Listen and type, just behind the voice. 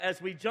As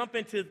we jump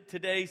into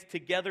today's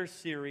Together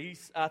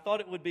series, I thought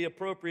it would be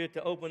appropriate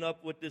to open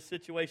up with this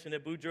situation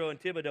that Boudreaux and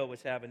Thibodeau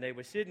was having. They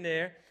were sitting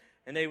there,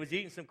 and they was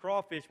eating some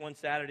crawfish one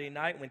Saturday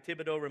night when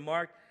Thibodeau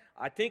remarked,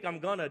 "I think I'm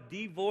going to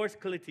divorce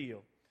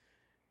Clotilde.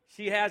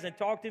 She hasn't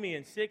talked to me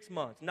in 6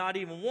 months, not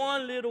even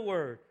one little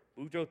word."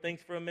 Boudreaux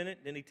thinks for a minute,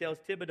 then he tells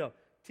Thibodeau,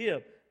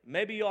 "Tib,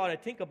 maybe you ought to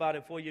think about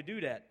it before you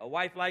do that. A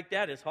wife like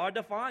that is hard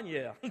to find,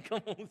 yeah."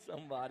 Come on,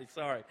 somebody,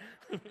 sorry.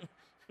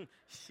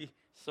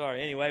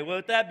 Sorry, anyway, well,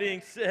 with that being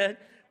said,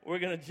 we're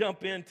going to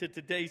jump into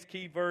today's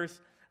key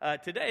verse.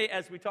 Today,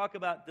 as we talk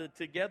about the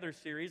Together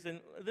series, and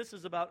this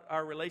is about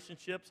our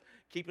relationships,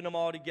 keeping them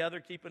all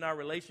together, keeping our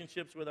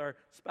relationships with our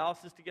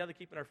spouses together,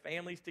 keeping our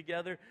families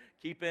together,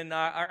 keeping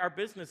our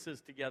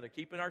businesses together,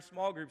 keeping our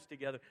small groups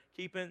together,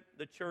 keeping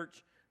the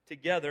church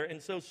together.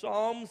 And so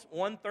Psalms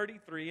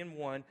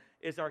 133:1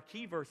 is our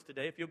key verse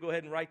today. If you'll go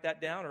ahead and write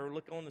that down or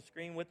look on the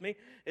screen with me.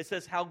 It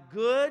says, "How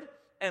good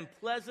and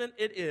pleasant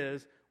it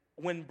is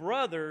when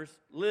brothers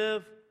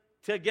live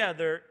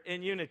together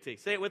in unity."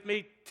 Say it with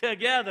me,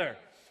 together.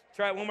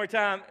 Try it one more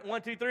time.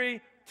 1, 2,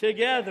 3,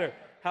 together.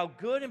 How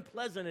good and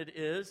pleasant it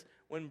is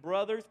when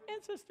brothers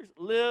and sisters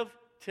live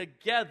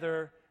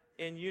together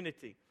in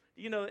unity.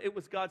 You know, it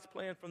was God's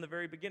plan from the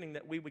very beginning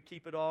that we would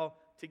keep it all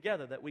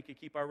together, that we could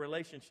keep our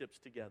relationships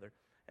together.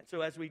 And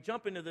so as we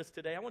jump into this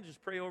today, I want to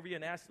just pray over you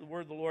and ask the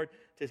word of the Lord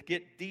to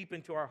get deep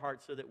into our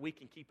hearts so that we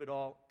can keep it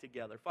all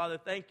together. Father,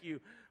 thank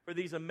you for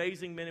these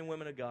amazing men and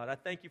women of God. I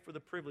thank you for the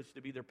privilege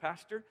to be their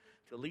pastor,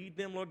 to lead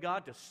them, Lord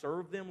God, to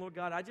serve them, Lord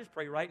God. I just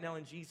pray right now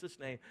in Jesus'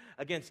 name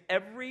against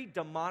every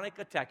demonic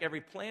attack,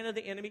 every plan of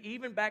the enemy,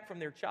 even back from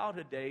their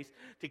childhood days,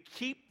 to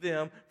keep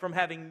them from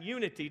having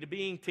unity, to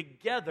being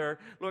together,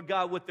 Lord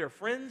God, with their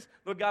friends,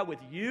 Lord God,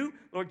 with you,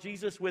 Lord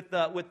Jesus, with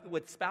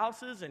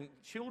spouses and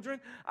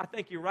children. I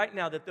thank you right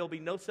now that there'll be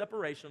no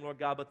separation, Lord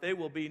God, but they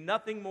will be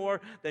nothing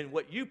more than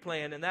what you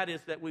planned, and that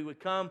is that we would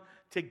come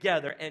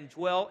together and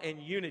dwell in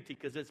unity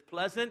because it's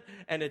pleasant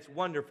and it's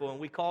wonderful, and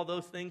we call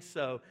those things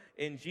so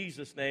in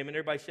Jesus' name. And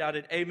everybody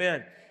shouted,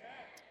 amen.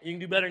 You can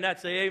do better than that.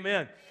 Say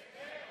amen.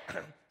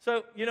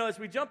 So, you know, as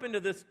we jump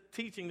into this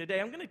teaching today,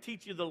 I'm going to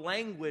teach you the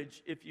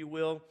language, if you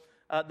will,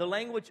 the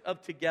language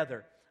of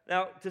together.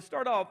 Now, to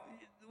start off,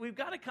 we've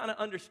got to kind of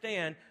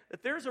understand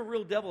that there's a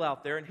real devil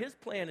out there, and his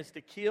plan is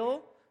to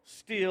kill,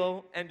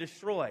 steal, and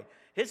destroy.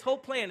 His whole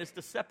plan is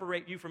to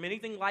separate you from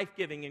anything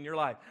life-giving in your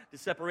life, to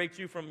separate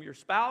you from your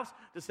spouse,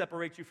 to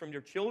separate you from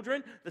your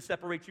children, to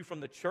separate you from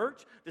the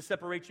church, to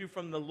separate you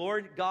from the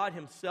Lord God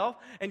himself.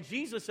 And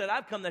Jesus said,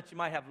 "I've come that you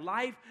might have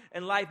life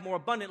and life more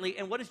abundantly."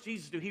 And what does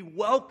Jesus do? He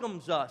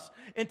welcomes us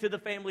into the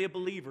family of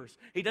believers.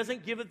 He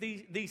doesn't give it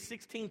these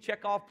 16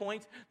 check-off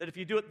points that if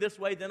you do it this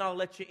way, then I'll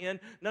let you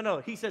in. No.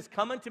 He says,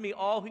 "Come unto me,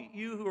 all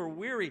you who are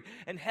weary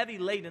and heavy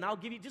laden. I'll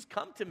give you, just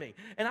come to me,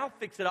 and I'll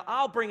fix it.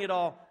 I'll bring it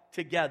all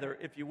together,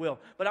 if you will."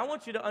 But I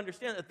want you to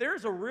understand that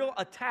there's a real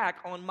attack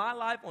on my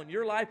life, on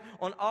your life,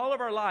 on all of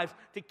our lives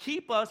to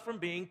keep us from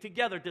being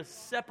together, to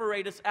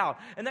separate us out.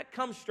 And that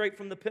comes straight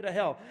from the pit of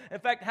hell. In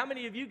fact, how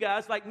many of you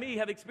guys, like me,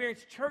 have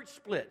experienced church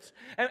splits?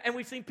 And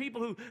we've seen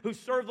people who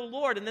serve the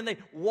Lord, and then they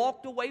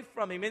walked away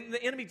from him, and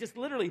the enemy just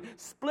literally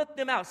split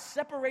them out,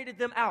 separated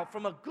them out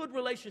from a good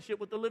relationship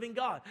with the living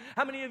God.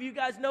 How many of you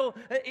guys know,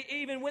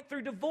 even went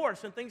through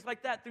divorce and things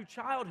like that through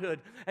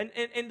childhood, and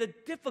the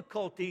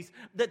difficulties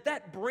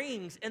that brings,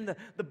 and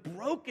the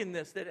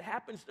brokenness that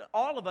happens to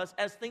all of us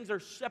as things are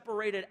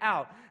separated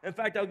out. In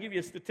fact, I'll give you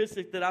a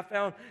statistic that I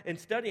found in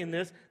studying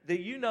this,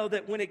 that you know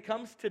that when it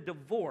comes to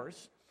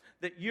divorce,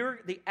 that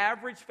the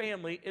average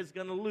family is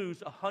going to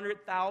lose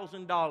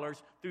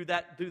 $100,000 through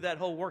that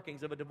whole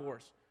workings of a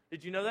divorce.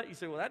 Did you know that? You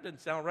say, "Well, that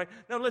doesn't sound right."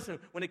 No, listen,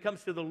 when it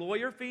comes to the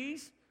lawyer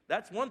fees,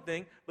 that's one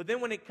thing. But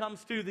then when it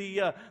comes to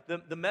the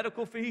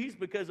medical fees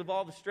because of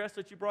all the stress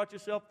that you brought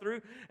yourself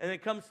through, and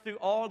it comes to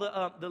all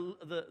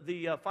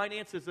the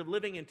finances of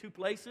living in two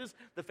places,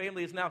 the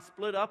family is now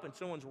split up and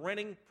someone's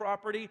renting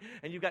property,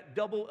 and you've got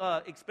double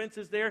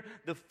expenses there.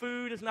 The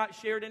food is not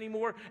shared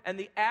anymore, and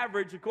the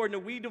average, according to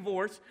We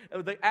Divorce,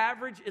 the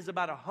average is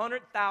about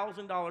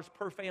 $100,000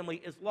 per family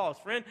is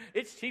lost. Friend,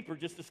 it's cheaper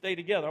just to stay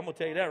together. I'm going to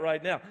tell you that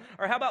right now.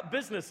 Or how about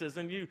businesses,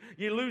 and you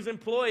lose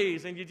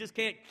employees, and you just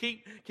can't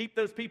keep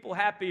those people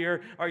happy,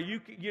 or you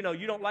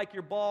don't like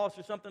your boss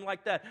or something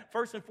like that.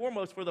 First and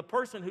foremost, for the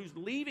person who's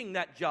leaving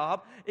that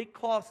job, it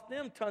costs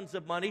them tons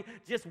of money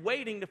just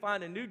waiting to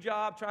find a new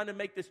job, trying to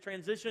make this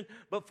transition.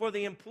 But for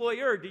the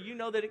employer, do you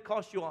know that it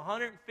costs you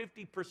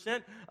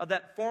 150% of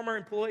that former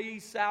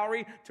employee's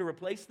salary to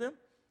replace them?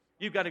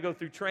 You've got to go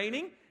through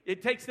training.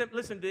 It takes them,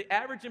 listen, the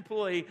average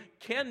employee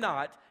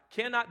cannot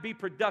be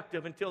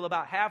productive until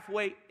about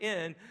halfway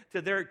in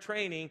to their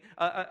training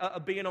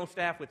of being on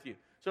staff with you.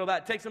 So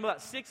it takes them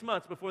about 6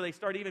 months before they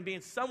start even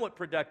being somewhat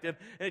productive,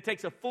 and it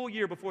takes a full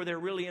year before they're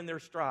really in their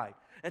stride.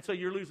 And so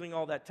you're losing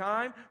all that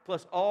time,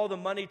 plus all the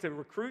money to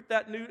recruit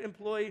that new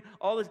employee,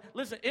 all this.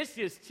 Listen, it's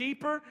just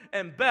cheaper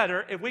and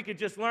better if we could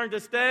just learn to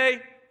stay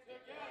together.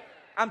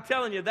 I'm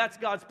telling you, that's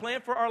God's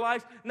plan for our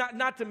lives,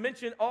 not to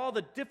mention all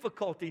the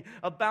difficulty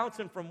of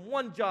bouncing from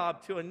one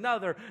job to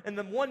another, and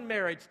then one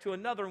marriage to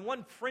another, and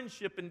one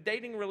friendship and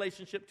dating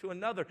relationship to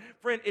another.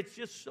 Friend, it's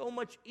just so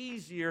much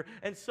easier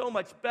and so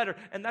much better.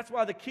 And that's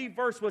why the key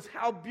verse was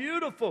how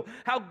beautiful,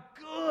 how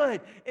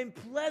good and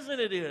pleasant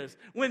it is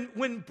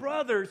when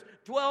brothers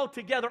dwell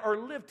together or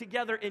live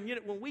together in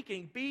unity, when we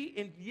can be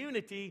in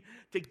unity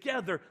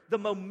together, the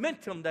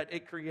momentum that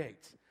it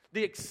creates.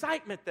 The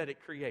excitement that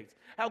it creates,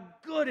 how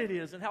good it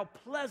is and how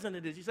pleasant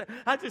it is. You say,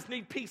 I just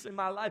need peace in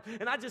my life,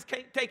 and I just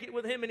can't take it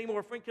with him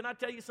anymore. Friend, can I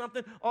tell you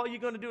something? All you're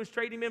going to do is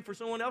trade him in for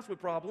someone else with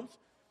problems.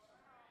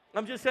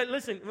 I'm just saying,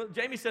 listen,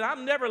 Jamie said,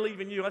 I'm never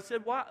leaving you. I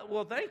said, why?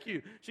 Well, thank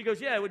you. She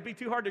goes, yeah, it would be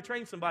too hard to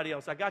train somebody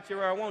else. I got you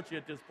where I want you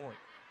at this point.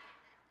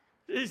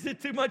 Is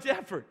it too much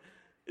effort?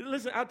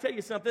 Listen, I'll tell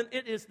you something.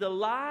 It is the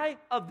lie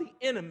of the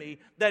enemy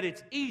that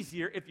it's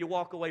easier if you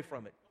walk away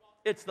from it.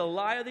 It's the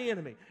lie of the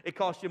enemy. It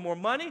costs you more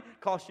money,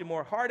 costs you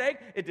more heartache.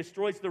 It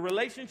destroys the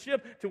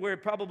relationship to where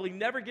it probably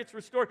never gets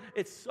restored.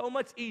 It's so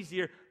much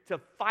easier to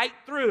fight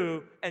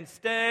through and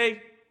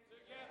stay.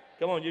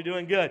 Come on, you're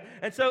doing good.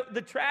 And so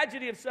the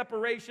tragedy of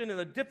separation and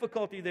the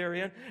difficulty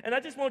therein, and I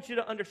just want you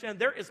to understand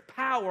there is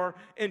power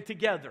in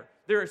together.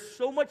 There is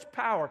so much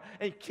power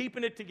in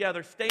keeping it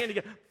together, staying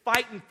together,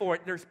 fighting for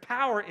it. There's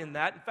power in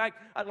that. In fact,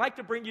 I'd like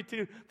to bring you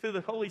to the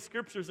Holy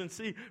Scriptures and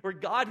see where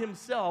God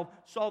himself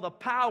saw the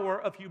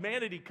power of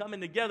humanity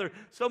coming together,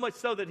 so much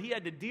so that he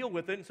had to deal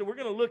with it. And so we're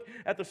going to look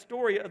at the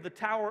story of the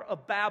Tower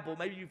of Babel.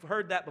 Maybe you've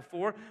heard that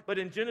before, but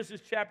in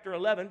Genesis chapter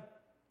 11,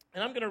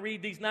 and I'm going to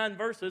read these 9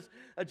 verses,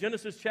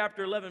 Genesis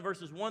chapter 11,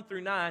 verses 1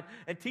 through 9,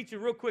 and teach you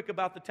real quick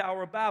about the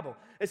Tower of Babel.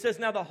 It says,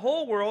 now the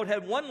whole world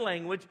had one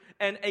language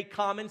and a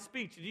common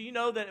speech. Do you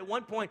know that at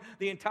one point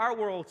the entire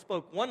world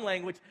spoke one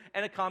language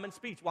and a common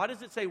speech? Why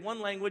does it say one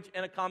language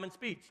and a common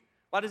speech?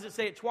 Why does it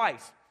say it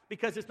twice?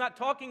 Because it's not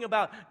talking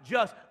about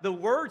just the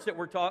words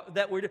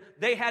that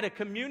they had a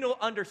communal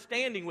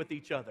understanding with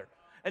each other.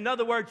 In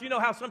other words, you know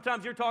how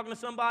sometimes you're talking to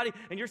somebody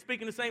and you're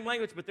speaking the same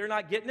language, but they're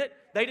not getting it?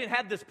 They didn't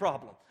have this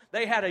problem.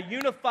 They had a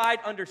unified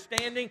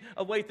understanding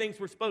of the way things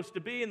were supposed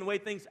to be and the way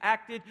things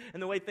acted and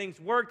the way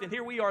things worked. And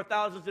here we are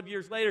thousands of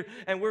years later,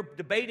 and we're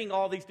debating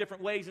all these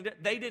different ways. And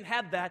they didn't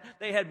have that.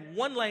 They had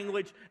one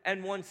language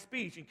and one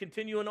speech. And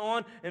continuing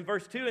on in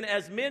verse 2, and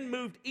as men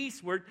moved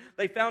eastward,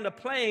 they found a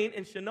plain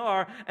in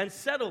Shinar and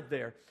settled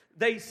there.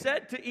 They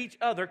said to each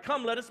other,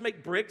 come, let us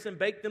make bricks and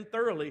bake them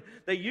thoroughly.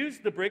 They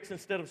used the bricks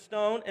instead of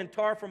stone and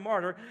tar for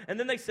mortar. And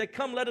then they said,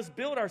 come, let us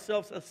build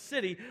ourselves a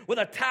city with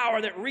a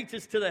tower that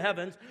reaches to the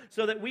heavens,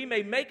 so that we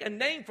may make a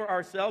name for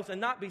ourselves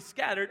and not be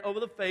scattered over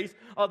the face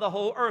of the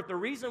whole earth. The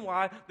reason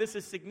why this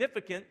is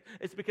significant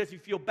is because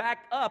if you'll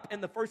back up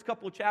in the first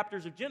couple of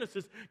chapters of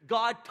Genesis,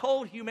 God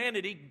told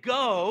humanity,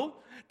 go,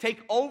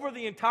 take over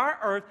the entire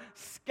earth,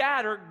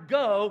 scatter,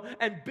 go,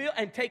 and build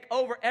and take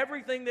over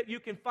everything that you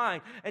can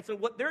find. And so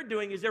what they're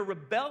doing is they're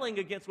rebelling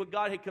against what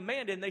God had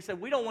commanded, and they said,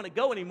 we don't want to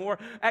go anymore.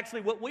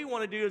 Actually, what we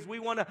want to do is we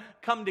want to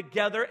come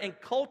together and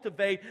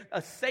cultivate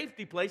a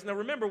safety place. Now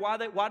remember, why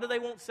do they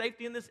want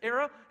safety in this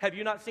era? Have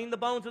you not seen the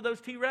bones of those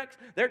T-Rex?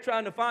 They're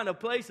trying to find a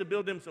place to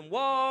build them some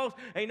walls.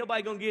 Ain't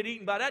nobody going to get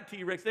eaten by that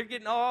T-Rex. They're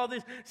getting all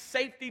this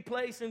safety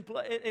place in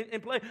play. They're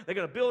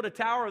going to build a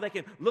tower, or they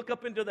can look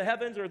up into the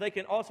heavens, or they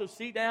can also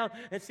see down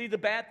and see the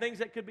bad things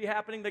that could be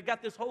happening. They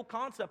got this whole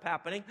concept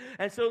happening.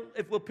 And so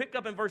if we'll pick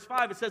up in verse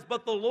 5, it says,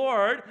 but the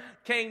Lord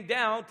came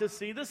down to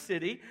see the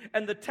city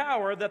and the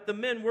tower that the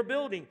men were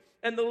building.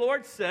 And the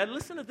Lord said,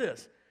 listen to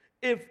this,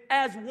 if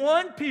as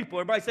one people,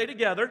 everybody say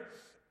together,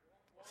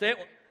 say it.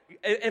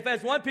 If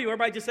as one people,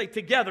 everybody just say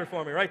together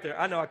for me right there.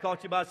 I know I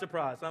caught you by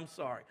surprise. I'm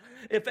sorry.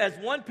 If as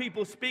one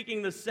people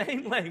speaking the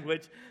same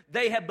language,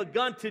 they have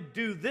begun to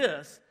do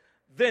this,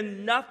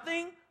 then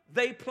nothing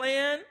they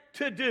plan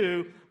to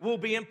do will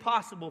be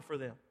impossible for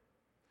them.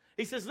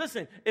 He says,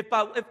 listen, if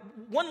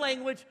one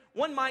language,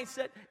 one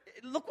mindset,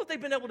 look what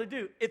they've been able to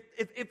do.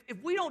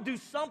 If we don't do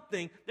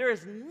something, there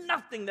is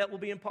nothing that will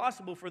be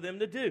impossible for them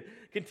to do.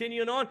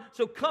 Continuing on,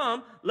 so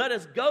come, let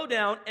us go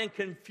down and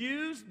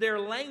confuse their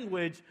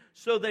language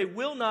so they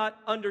will not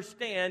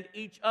understand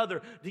each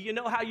other. Do you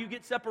know how you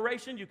get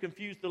separation? You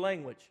confuse the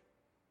language.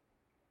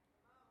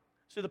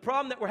 So the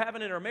problem that we're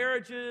having in our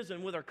marriages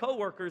and with our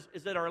coworkers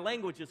is that our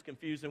language is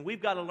confused, and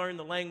we've got to learn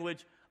the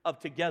language of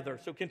together.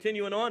 So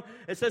continuing on,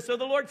 it says, so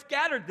the Lord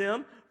scattered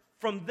them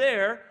from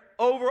there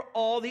over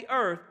all the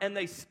earth, and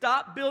they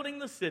stopped building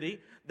the city.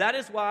 That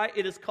is why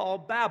it is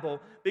called Babel,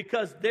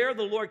 because there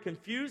the Lord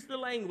confused the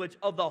language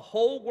of the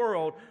whole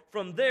world.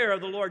 From there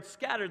the Lord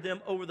scattered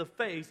them over the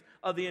face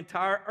of the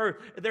entire earth.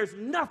 There's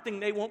nothing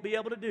they won't be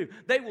able to do.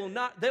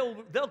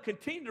 They'll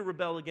continue to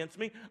rebel against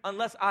me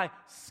unless I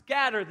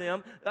scatter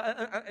them,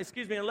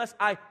 unless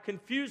I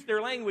confuse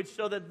their language,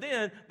 so that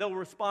then they'll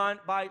respond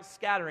by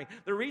scattering.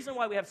 The reason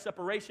why we have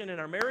separation in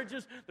our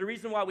marriages, the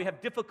reason why we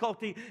have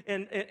difficulty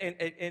in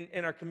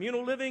our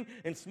communal living,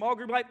 in small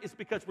group life, is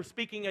because we're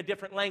speaking a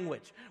different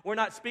language. language. We're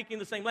not speaking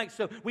the same language,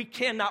 so we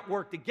cannot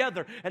work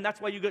together. And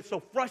that's why you get so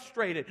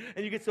frustrated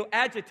and you get so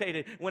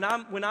agitated when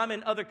I'm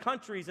in other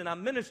countries and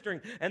I'm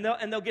ministering, and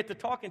they'll get to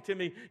talking to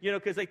me,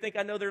 because they think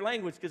I know their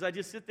language, because I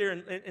just sit there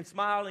and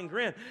smile and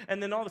grin.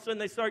 And then all of a sudden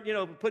they start,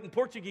 putting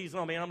Portuguese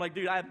on me, and I'm like,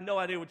 dude, I have no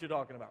idea what you're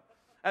talking about.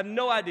 I have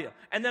no idea.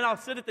 And then I'll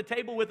sit at the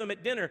table with them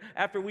at dinner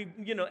after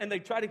and they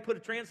try to put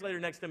a translator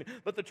next to me.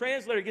 But the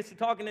translator gets to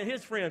talking to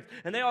his friends,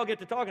 and they all get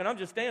to talking. I'm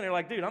just standing there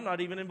like, dude, I'm not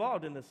even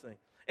involved in this thing.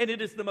 And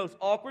it is the most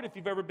awkward, if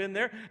you've ever been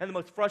there, and the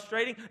most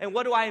frustrating. And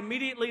what do I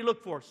immediately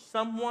look for?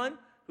 Someone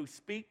who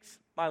speaks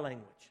my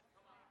language.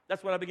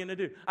 That's what I begin to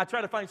do. I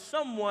try to find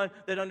someone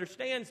that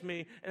understands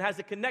me and has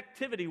a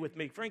connectivity with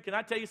me. Friend, can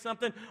I tell you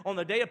something? On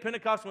the day of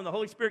Pentecost, when the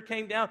Holy Spirit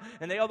came down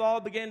and they all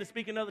began to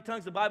speak in other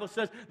tongues, the Bible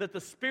says that the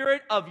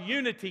spirit of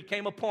unity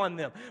came upon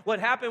them.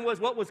 What happened was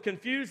what was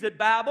confused at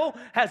Babel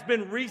has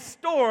been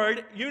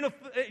restored.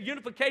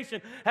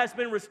 Unification has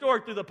been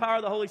restored through the power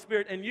of the Holy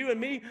Spirit. And you and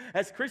me,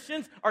 as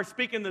Christians, are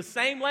speaking the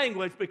same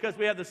language because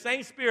we have the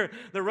same Spirit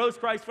that rose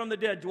Christ from the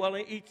dead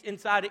dwelling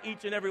inside of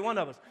each and every one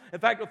of us. In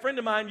fact, a friend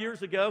of mine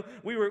years ago,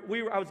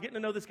 I was getting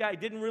to know this guy. He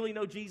didn't really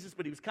know Jesus,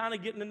 but he was kind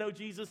of getting to know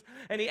Jesus.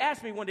 And he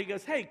asked me one day, he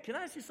goes, hey, can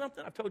I ask you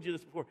something? I've told you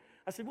this before.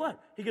 I said,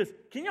 what? He goes,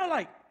 can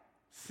y'all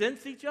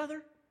sense each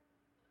other?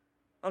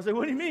 I was like,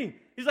 what do you mean?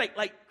 He's like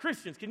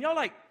Christians, can y'all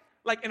like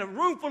in a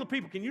room full of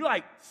people, can you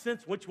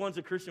sense which one's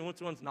a Christian,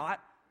 which one's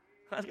not?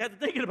 I got to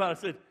thinking about it.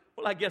 I said,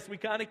 well, I guess we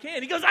kind of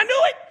can. He goes, I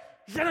knew it.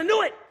 He said, I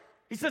knew it.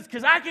 He says,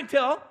 because I can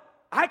tell.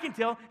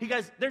 He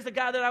goes, there's a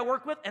guy that I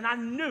work with, and I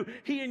knew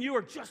he and you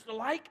are just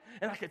alike,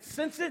 and I could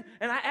sense it.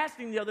 And I asked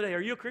him the other day,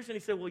 are you a Christian? He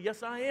said, well,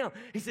 yes, I am.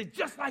 He said,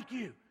 just like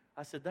you.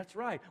 I said, that's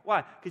right.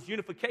 Why? Because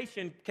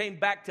unification came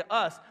back to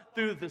us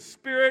through the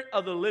Spirit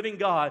of the living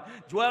God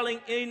dwelling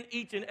in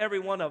each and every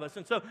one of us.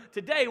 And so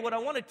today, what I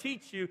want to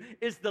teach you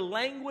is the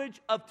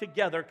language of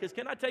together. Because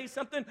can I tell you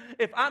something?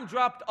 If I'm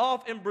dropped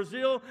off in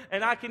Brazil,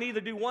 and I can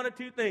either do one or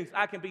two things.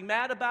 I can be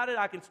mad about it,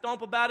 I can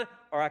stomp about it,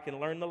 or I can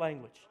learn the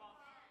language.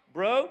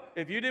 Bro,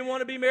 if you didn't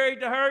want to be married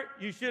to her,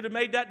 you should have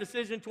made that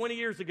decision 20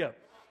 years ago.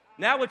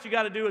 Now what you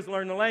got to do is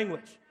learn the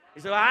language.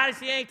 You say, well,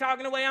 she ain't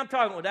talking the way I'm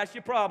talking. Well, that's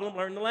your problem.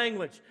 Learn the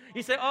language.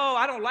 You say, oh,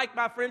 I don't like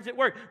my friends at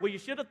work. Well, you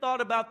should have thought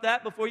about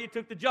that before you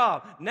took the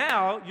job.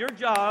 Now your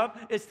job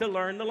is to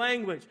learn the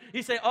language.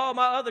 You say, oh,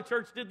 my other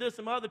church did this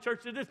and my other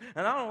church did this,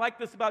 and I don't like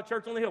this about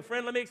Church on the Hill.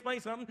 Friend, let me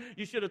explain something.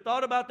 You should have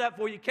thought about that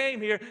before you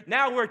came here.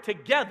 Now we're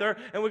together,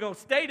 and we're going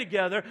to stay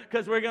together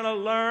because we're going to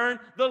learn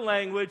the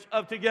language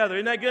of together.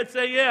 Isn't that good?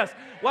 Say yes.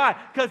 Why?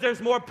 Because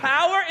there's more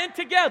power in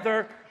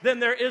together than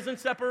there is in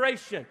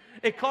separation.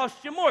 It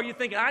costs you more. You're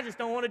thinking, I just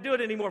don't want to do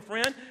it anymore,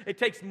 friend. It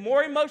takes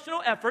more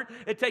emotional effort.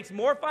 It takes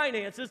more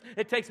finances.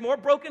 It takes more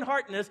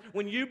brokenheartedness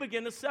when you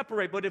begin to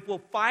separate. But if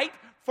we'll fight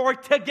for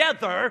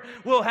together,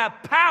 we'll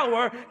have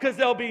power because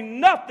there'll be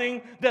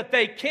nothing that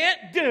they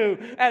can't do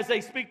as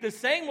they speak the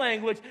same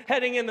language,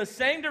 heading in the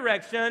same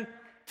direction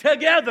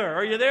together.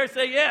 Are you there?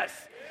 Say yes.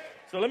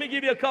 So let me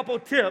give you a couple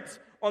tips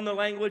on the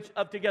language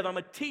of together. I'm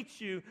going to teach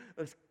you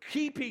the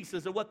key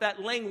pieces of what that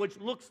language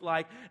looks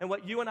like and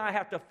what you and I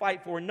have to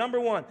fight for. Number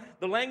one,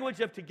 the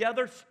language of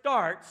together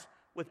starts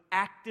with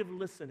active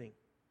listening.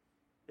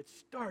 It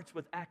starts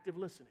with active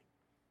listening.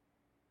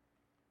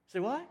 Say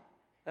what?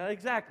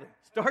 Exactly.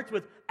 Starts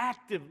with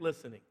active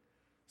listening.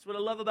 That's what I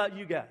love about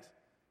you guys.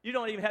 You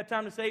don't even have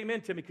time to say amen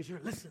to me because you're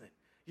listening.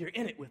 You're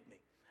in it with me.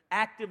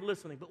 Active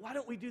listening. But why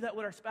don't we do that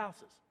with our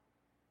spouses?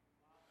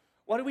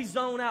 Why do we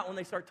zone out when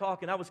they start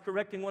talking? I was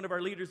correcting one of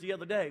our leaders the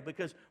other day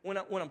because when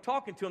I'm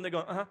talking to them, they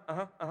go, I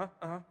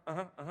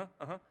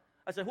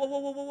said,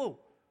 whoa.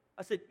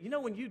 I said,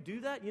 when you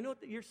do that, you know what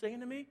you're saying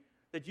to me?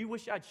 That you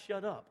wish I'd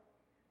shut up.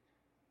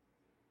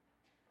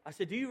 I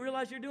said, do you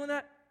realize you're doing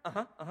that?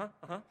 I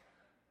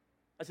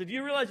said, do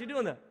you realize you're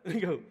doing that? And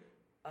he go,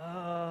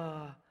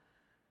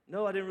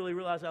 no, I didn't really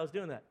realize I was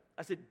doing that.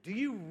 I said, do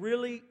you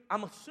really,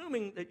 I'm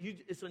assuming that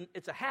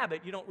it's a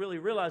habit, you don't really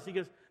realize. He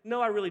goes, no,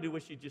 I really do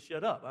wish you'd just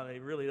shut up. I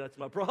mean, really, that's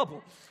my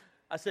problem.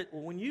 I said,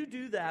 well, when you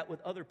do that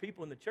with other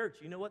people in the church,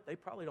 you know what? They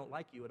probably don't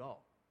like you at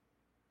all.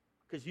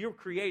 Because you're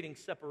creating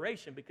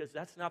separation because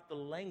that's not the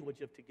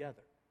language of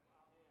together.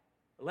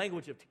 The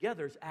language of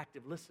together is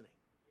active listening.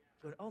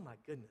 Going, oh my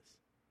goodness,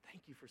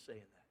 thank you for saying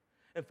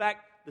that. In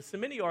fact, the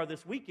seminar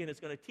this weekend is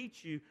going to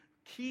teach you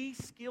key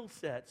skill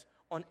sets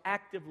on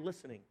active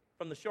listening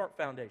from the Sharp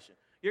Foundation.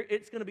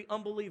 It's going to be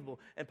unbelievable.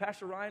 And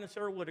Pastor Ryan and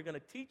Sarah Wood are going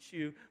to teach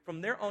you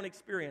from their own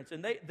experience.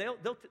 And they're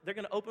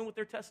going to open with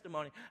their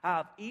testimony.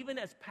 Even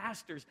as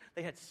pastors,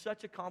 they had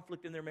such a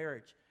conflict in their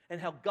marriage.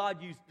 And how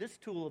God used this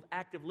tool of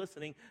active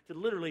listening to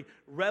literally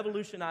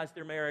revolutionize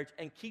their marriage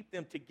and keep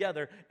them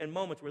together in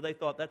moments where they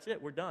thought, that's it,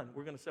 we're done.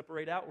 We're going to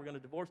separate out. We're going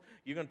to divorce.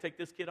 You're going to take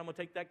this kid. I'm going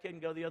to take that kid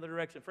and go the other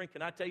direction. Friend,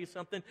 can I tell you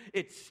something?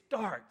 It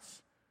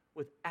starts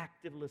with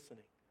active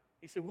listening.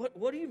 He said,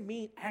 what do you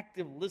mean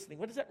active listening?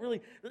 What does that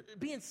really,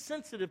 being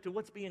sensitive to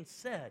what's being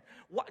said?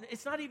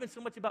 It's not even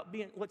so much about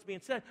what's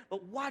being said,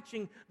 but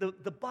watching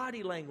the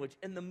body language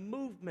and the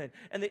movement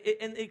and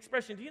the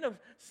expression. Do you know,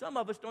 some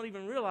of us don't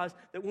even realize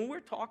that when we're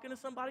talking to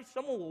somebody,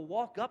 someone will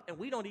walk up and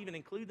we don't even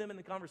include them in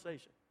the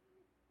conversation.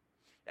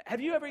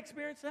 Have you ever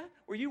experienced that?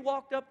 Where you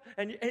walked up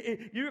and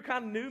you were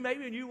kind of new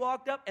maybe, and you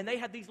walked up and they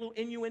had these little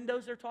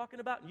innuendos they're talking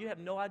about and you have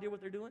no idea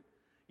what they're doing?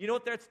 You know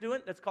what that's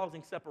doing? That's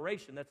causing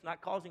separation. That's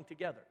not causing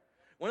together.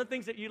 One of the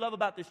things that you love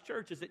about this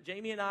church is that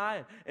Jamie and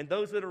I and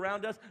those that are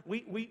around us,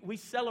 we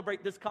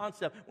celebrate this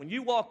concept. When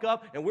you walk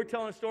up and we're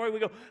telling a story, we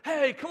go,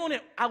 hey, come on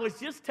in. I was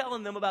just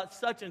telling them about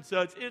such and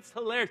such. It's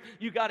hilarious.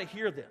 You got to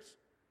hear this.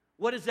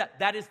 What is that?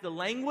 That is the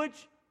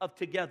language of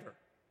together.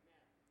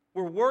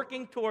 We're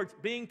working towards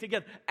being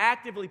together,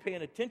 actively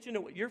paying attention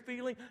to what you're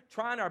feeling,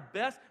 trying our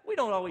best. We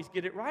don't always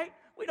get it right.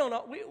 We don't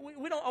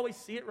always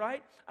see it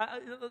right.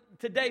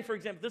 Today, for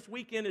example, this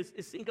weekend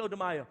is Cinco de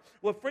Mayo.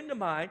 Well, a friend of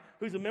mine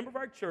who's a member of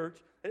our church,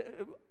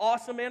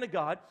 awesome man of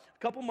God, a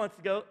couple months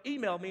ago,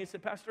 emailed me and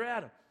said, Pastor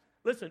Adam,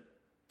 listen,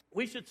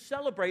 we should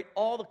celebrate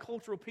all the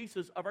cultural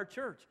pieces of our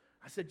church.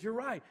 I said, you're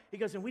right. He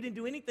goes, and we didn't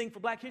do anything for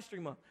Black History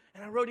Month.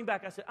 And I wrote him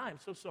back. I said, I am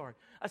so sorry.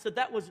 I said,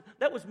 that was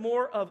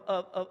more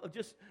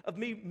of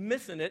me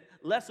missing it,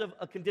 less of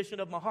a condition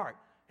of my heart.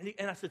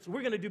 And I said, so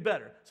we're going to do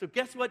better. So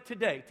guess what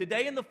today?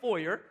 Today in the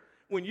foyer,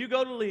 when you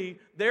go to leave,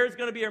 there's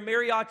going to be a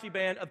mariachi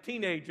band of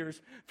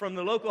teenagers from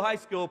the local high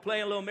school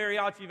playing a little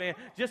mariachi band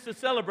just to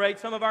celebrate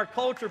some of our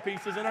culture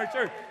pieces in our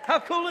church. How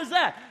cool is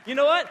that? You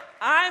know what?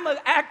 I'm an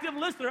active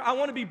listener. I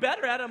want to be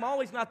better at it. I'm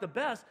always not the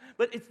best,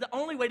 but it's the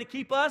only way to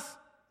keep us.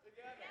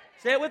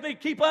 Say it with me.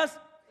 Keep us.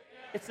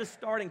 It's the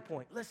starting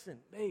point. Listen,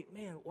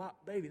 man, wow,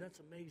 baby, that's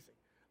amazing.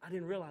 I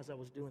didn't realize I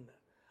was doing that.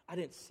 I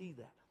didn't see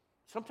that.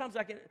 Sometimes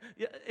I can,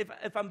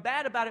 if I'm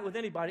bad about it with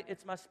anybody,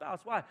 it's my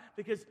spouse. Why?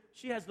 Because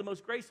she has the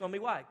most grace on me.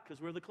 Why?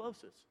 Because we're the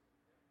closest.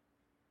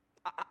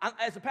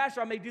 As a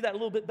pastor, I may do that a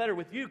little bit better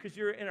with you because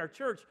you're in our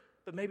church,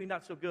 but maybe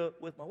not so good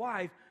with my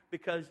wife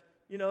because,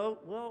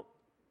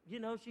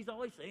 she's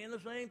always saying the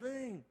same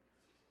thing.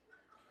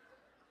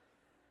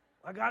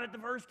 I got it the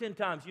verse 10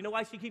 times. You know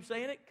why she keeps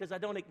saying it? Because I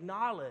don't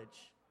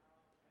acknowledge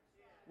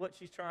what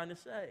she's trying to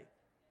say.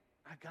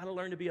 I got to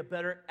learn to be a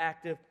better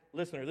active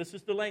listener. This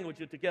is the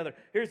language of together.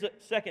 Here's the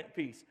second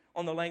piece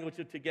on the language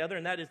of together,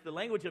 and that is the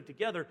language of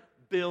together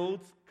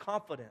builds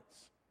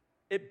confidence.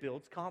 It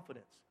builds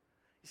confidence.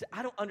 You say,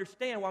 I don't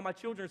understand why my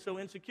children are so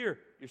insecure.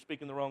 You're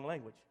speaking the wrong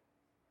language.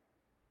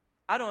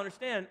 I don't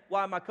understand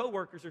why my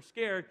coworkers are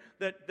scared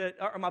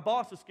or my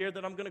boss is scared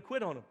that I'm going to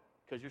quit on them.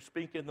 Because you're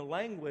speaking the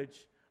language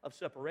of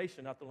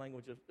separation, not the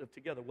language of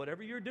together.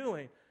 Whatever you're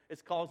doing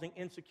is causing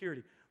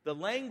insecurity. The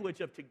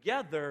language of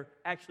together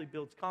actually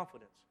builds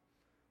confidence.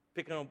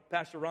 Picking on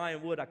Pastor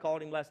Ryan Wood, I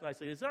called him last night. I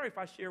said, is it all right if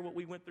I share what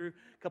we went through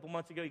a couple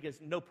months ago? He goes,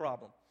 no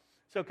problem.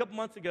 So a couple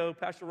months ago,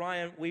 Pastor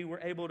Ryan, we were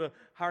able to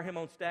hire him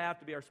on staff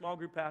to be our small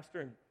group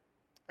pastor.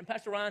 And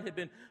Pastor Ryan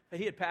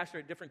had pastored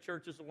at different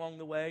churches along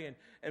the way. And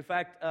in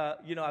fact,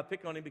 I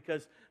pick on him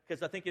because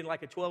I think in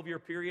like a 12-year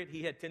period,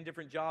 he had 10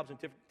 different jobs in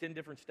 10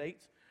 different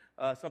states.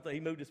 He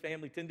moved his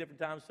family 10 different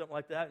times, something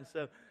like that.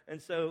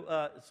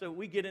 So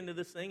we get into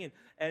this thing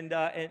and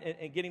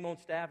get him on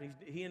staff.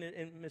 He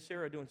and Miss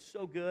Sarah are doing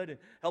so good and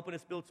helping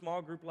us build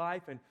small group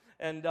life.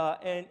 And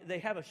they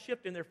have a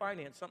shift in their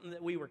finance, something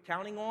that we were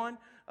counting on,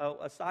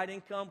 a side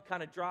income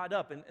kind of dried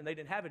up, and they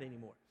didn't have it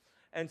anymore.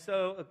 And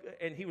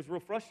he was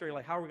real frustrated,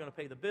 like, how are we going to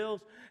pay the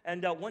bills?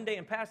 And one day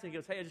in passing, he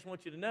goes, hey, I just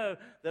want you to know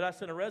that I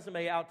sent a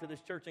resume out to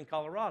this church in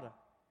Colorado.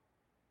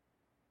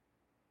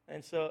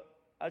 And so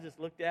I just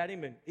looked at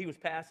him, and he was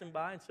passing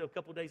by. And so a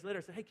couple of days later,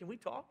 I said, hey, can we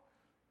talk?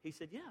 He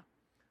said, yeah.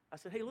 I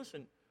said, hey,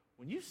 listen,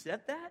 when you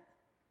said that,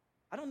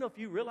 I don't know if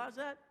you realize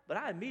that, but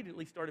I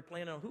immediately started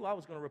planning on who I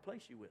was going to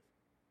replace you with.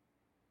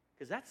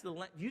 Because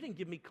you didn't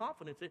give me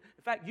confidence. In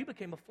fact, you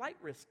became a flight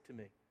risk to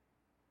me.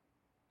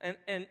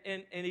 And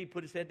he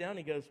put his head down.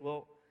 He goes,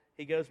 well,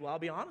 I'll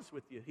be honest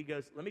with you. He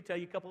goes, let me tell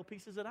you a couple of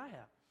pieces that I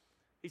have.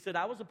 He said,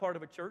 I was a part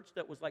of a church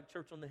that was like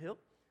Church on the Hill,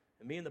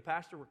 and me and the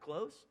pastor were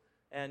close.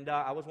 And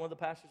I was one of the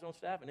pastors on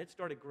staff, and it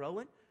started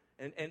growing.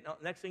 And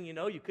next thing you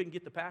know, you couldn't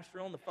get the pastor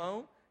on the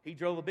phone. He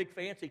drove a big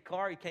fancy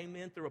car. He came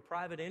in through a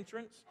private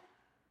entrance.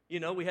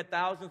 We had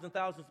thousands and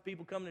thousands of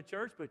people coming to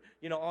church, but,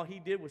 all he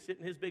did was sit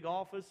in his big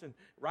office and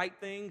write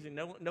things and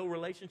no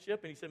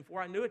relationship. And he said,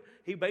 before I knew it,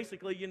 he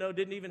basically,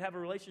 didn't even have a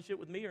relationship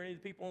with me or any of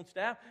the people on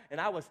staff.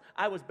 And I was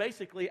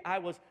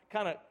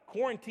kind of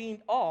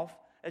quarantined off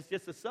as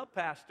just a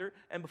sub-pastor.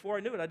 And before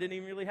I knew it, I didn't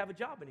even really have a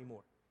job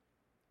anymore.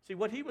 See,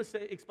 what he was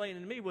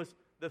explaining to me was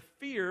the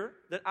fear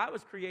that I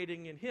was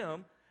creating in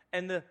him,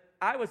 and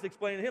I was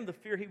explaining to him the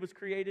fear he was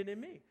creating in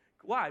me.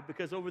 Why?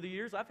 Because over the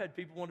years, I've had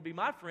people want to be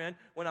my friend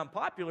when I'm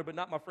popular, but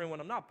not my friend when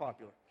I'm not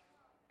popular.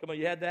 Come on,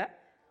 you had that?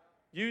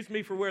 Use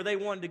me for where they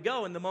wanted to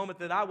go, and the moment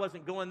that I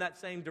wasn't going that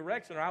same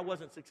direction or I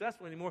wasn't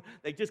successful anymore,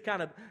 they just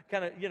kind of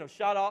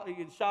shot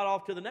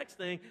off to the next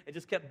thing and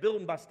just kept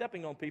building by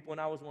stepping on people, and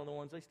I was one of the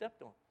ones they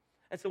stepped on.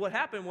 And so what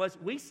happened was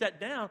we sat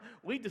down,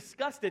 we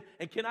discussed it,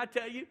 and can I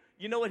tell you,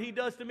 you know what he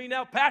does to me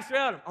now? Pastor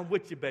Adam, I'm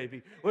with you,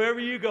 baby. Wherever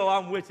you go,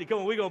 I'm with you. Come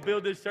on, we're going to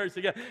build this church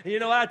together. And you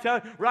know what I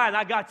tell him? Ryan,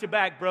 I got your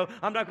back, bro.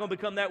 I'm not going to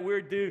become that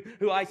weird dude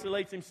who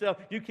isolates himself.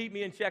 You keep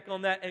me in check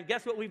on that. And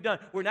guess what we've done?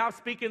 We're now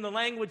speaking the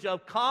language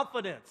of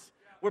confidence.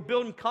 We're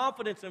building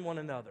confidence in one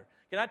another.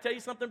 Can I tell you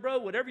something, bro?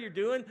 Whatever you're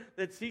doing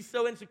that he's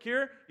so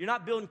insecure, you're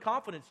not building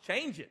confidence.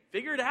 Change it.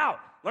 Figure it out.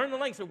 Learn the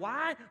language. So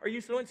why are you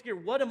so insecure?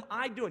 What am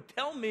I doing?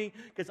 Tell me,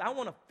 because I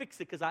want to fix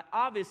it, because I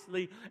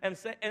obviously am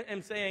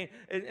saying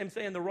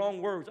the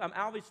wrong words. I'm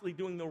obviously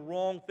doing the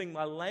wrong thing.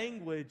 My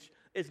language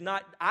is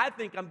not, I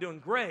think I'm doing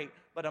great,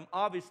 but I'm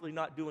obviously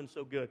not doing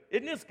so good.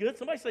 Isn't this good?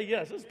 Somebody say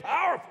yes. This is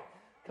powerful.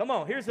 Come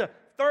on. Here's a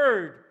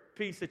third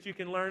piece that you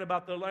can learn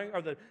about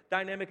the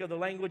dynamic of the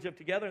language of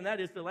together, and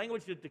that is the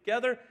language of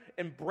together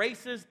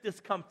embraces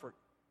discomfort.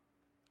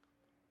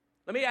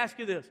 Let me ask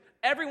you this.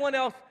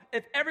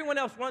 If everyone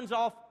else runs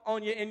off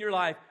on you in your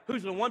life,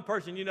 who's the one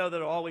person you know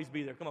that will always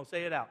be there? Come on,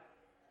 say it out.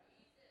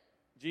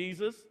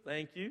 Jesus,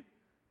 thank you.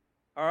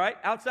 All right,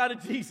 outside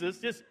of Jesus,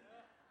 just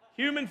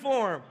human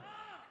form.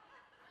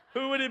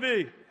 Who would it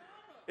be?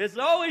 It's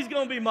always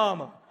going to be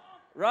mama,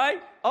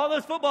 right? All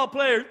those football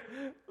players,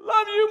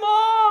 love you,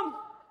 Mom.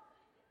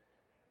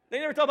 They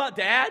never talk about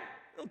dad.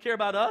 They don't care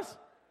about us.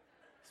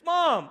 It's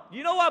mom.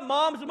 You know what?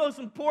 Mom's the most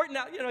important.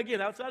 Now,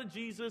 again, outside of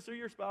Jesus or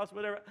your spouse,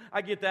 whatever.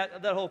 I get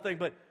that whole thing.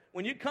 But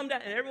when you come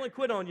down and everyone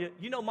quit on you,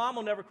 you know mom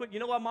will never quit. You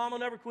know why mom will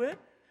never quit?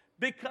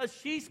 Because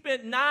she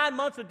spent 9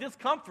 months of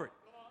discomfort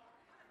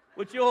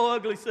with your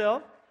ugly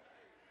self.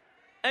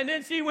 And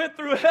then she went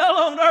through hell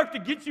on earth to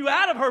get you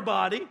out of her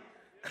body,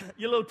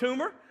 you little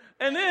tumor.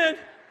 And then,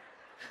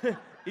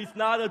 it's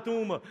not a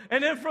tumor.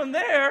 And then from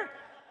there,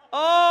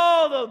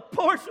 all the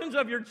portions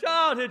of your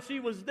childhood, she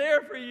was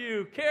there for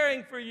you,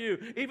 caring for you.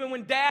 Even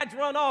when dads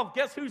run off,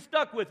 guess who's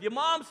stuck with you?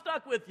 Mom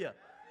stuck with you.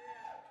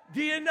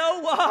 Do you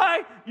know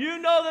why? You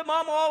know that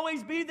mom will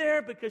always be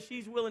there because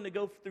she's willing to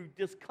go through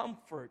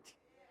discomfort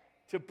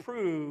to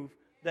prove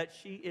that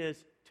she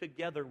is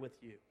together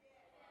with you.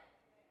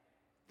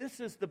 This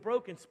is the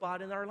broken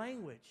spot in our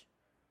language.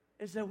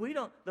 Is that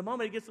the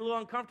moment it gets a little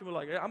uncomfortable,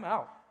 like, hey, I'm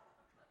out.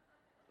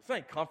 This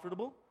ain't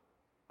comfortable.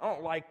 I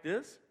don't like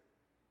this.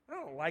 I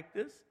don't like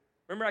this.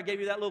 Remember I gave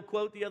you that little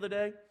quote the other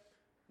day?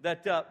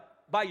 That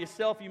by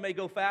yourself you may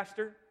go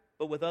faster,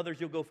 but with others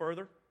you'll go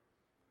further.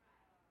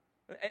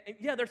 And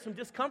yeah, there's some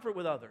discomfort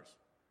with others.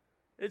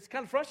 It's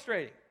kind of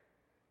frustrating.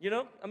 We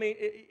got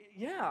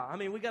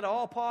to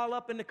all pile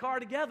up in the car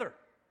together.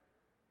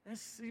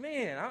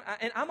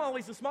 I'm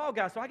always the small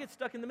guy, so I get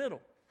stuck in the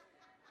middle.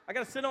 I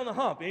got to sit on the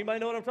hump. Anybody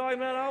know what I'm talking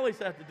about? I always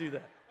have to do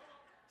that.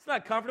 It's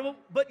not comfortable,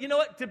 but you know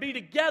what? To be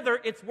together,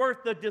 it's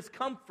worth the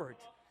discomfort.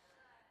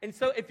 And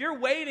so if you're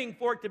waiting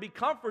for it to be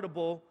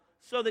comfortable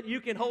so that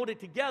you can hold it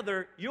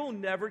together, you'll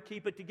never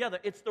keep it together.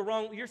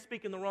 You're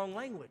speaking the wrong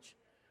language.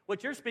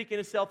 What you're speaking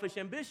is selfish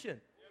ambition.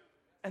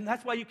 And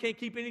that's why you can't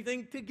keep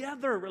anything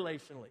together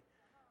relationally,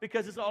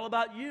 because it's all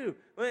about you.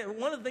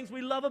 One of the things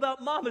we love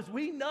about mom is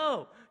we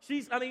know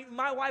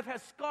my wife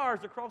has scars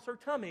across her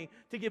tummy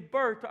to give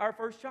birth to our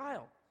first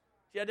child.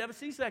 She had to have a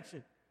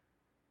C-section.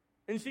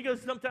 And she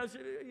goes, sometimes,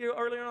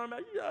 earlier on,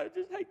 I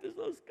just hate this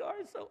little scar.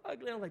 It's so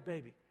ugly. I'm like,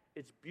 baby,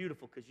 it's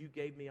beautiful because you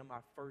gave me my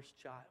first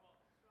child,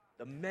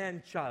 the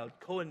man-child,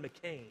 Cohen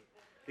McCain,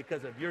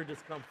 because of your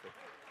discomfort.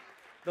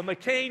 The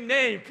McCain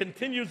name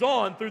continues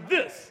on through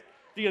this,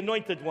 the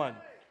anointed one.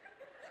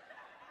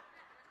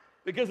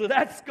 Because of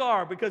that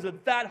scar, because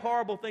of that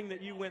horrible thing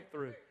that you went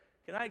through.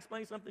 Can I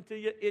explain something to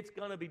you? It's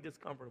going to be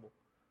discomfortable.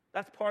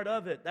 That's part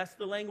of it. That's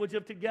the language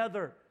of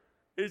together.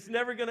 It's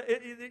never going to,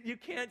 you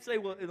can't say,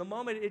 well, in the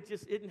moment it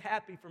just isn't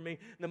happy for me.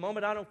 In the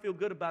moment I don't feel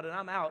good about it,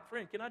 I'm out.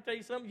 Friend, can I tell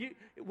you something?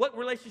 What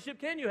relationship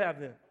can you have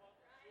then?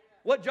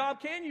 What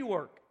job can you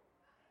work?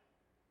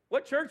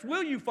 What church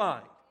will you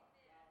find?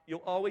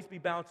 You'll always be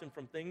bouncing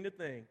from thing to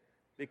thing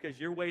because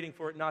you're waiting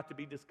for it not to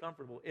be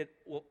discomfortable. It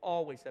will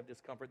always have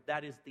discomfort.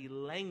 That is the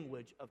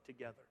language of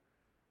together.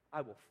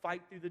 I will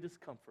fight through the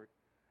discomfort.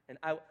 And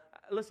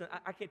listen,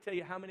 I can't tell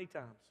you how many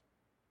times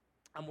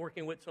I'm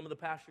working with some of the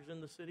pastors in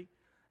the city.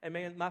 And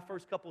man, my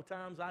first couple of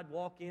times I'd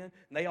walk in, and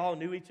they all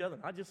knew each other.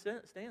 I'd just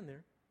stand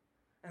there.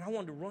 And I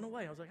wanted to run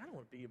away. I was like, I don't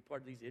want to be a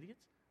part of these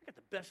idiots. I got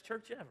the best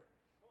church ever.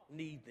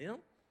 Need them.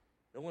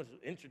 No one's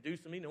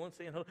introducing me. No one's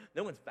saying hello.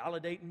 No one's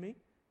validating me.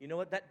 You know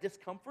what? That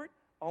discomfort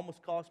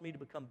almost caused me to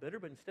become bitter,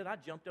 but instead I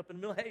jumped up in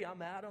the middle. Hey,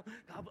 I'm Adam.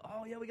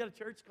 Oh, yeah, we got a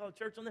church called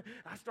Church on there.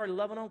 I started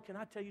loving on. Can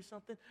I tell you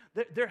something?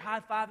 They're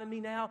high-fiving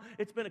me now.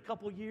 It's been a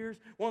couple years.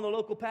 One of the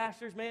local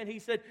pastors, man, he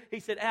said,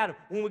 Adam,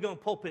 when are we going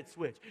to pulpit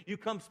switch? You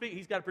come speak.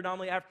 He's got a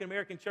predominantly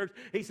African-American church.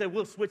 He said,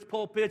 we'll switch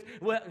pulpits.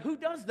 Well, who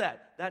does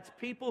that? That's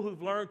people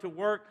who've learned to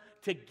work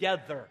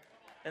together.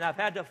 And I've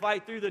had to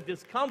fight through the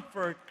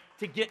discomfort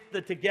to get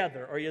the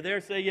together. Are you there?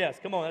 Say yes.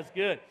 Come on, that's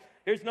good.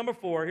 Here's number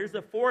 4. Here's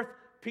the fourth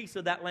piece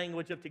of that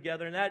language of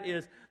together, and that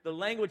is the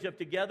language of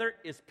together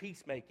is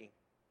peacemaking.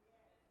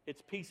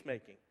 It's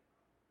peacemaking.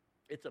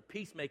 It's a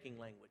peacemaking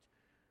language.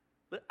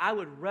 But I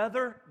would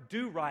rather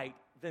do right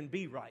than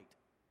be right.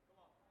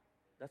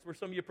 That's where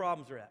some of your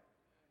problems are at.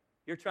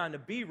 You're trying to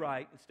be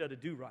right instead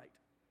of do right.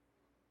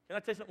 Can I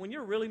tell you something? When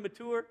you're really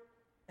mature,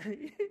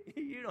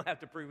 you don't have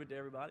to prove it to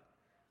everybody.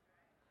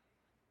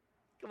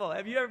 Come on,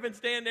 have you ever been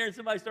standing there and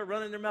somebody start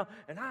running their mouth,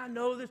 and I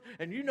know this,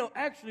 and you know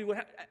actually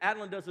what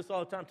Adeline does this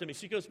all the time to me.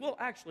 She goes, well,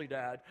 actually,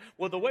 Dad,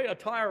 well, the way a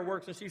tire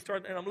works, and she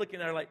starts, and I'm looking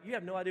at her like, you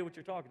have no idea what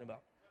you're talking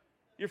about.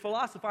 You're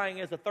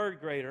philosophizing as a third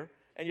grader,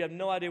 and you have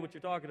no idea what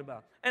you're talking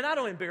about. And I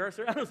don't embarrass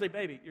her. I don't say,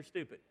 baby, you're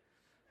stupid.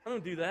 I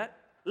don't do that.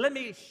 Let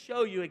me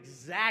show you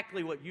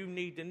exactly what you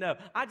need to know.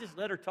 I just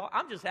let her talk.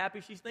 I'm just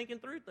happy she's thinking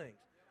through things.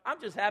 I'm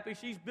just happy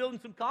she's building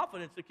some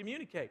confidence to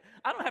communicate.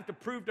 I don't have to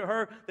prove to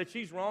her that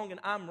she's wrong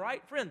and I'm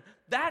right. Friend,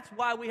 that's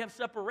why we have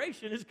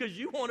separation, is because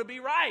you want to be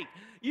right.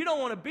 You don't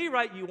want to be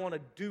right, you want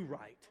to do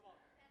right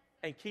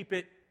and keep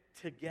it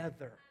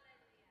together.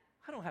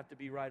 I don't have to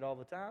be right all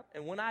the time.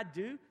 And when I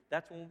do,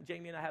 that's when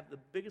Jamie and I have the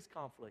biggest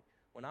conflict,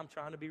 when I'm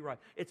trying to be right.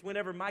 It's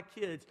whenever my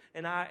kids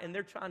and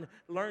they're trying to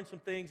learn some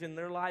things in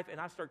their life, and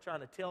I start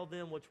trying to tell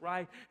them what's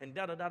right and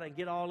da-da-da and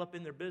get all up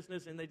in their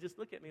business, and they just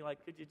look at me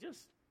like, could you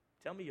just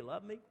tell me you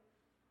love me?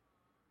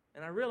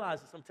 And I realize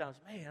that sometimes,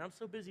 man, I'm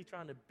so busy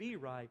trying to be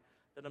right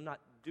that I'm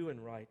not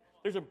doing right.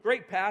 There's a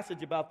great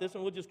passage about this,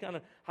 and we'll just kind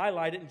of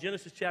highlight it in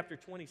Genesis chapter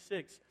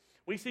 26.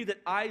 We see that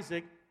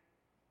Isaac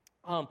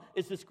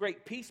is this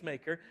great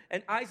peacemaker,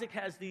 and Isaac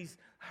has these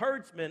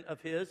herdsmen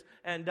of his,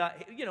 and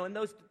in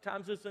those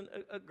times it's an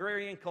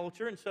agrarian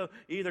culture, and so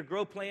you either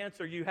grow plants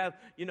or you have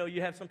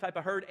some type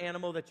of herd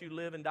animal that you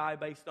live and die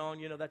based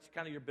on. That's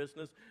kind of your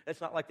business.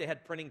 It's not like they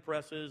had printing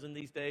presses in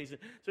these days.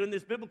 So in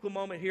this biblical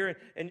moment here,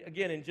 and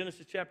again in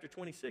Genesis chapter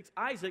 26,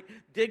 Isaac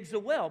digs a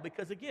well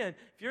because, again,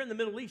 if you're in the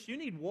Middle East, you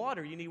need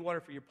water. You need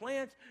water for your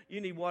plants. You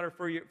need water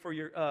for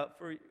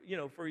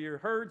your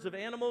herds of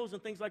animals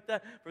and things like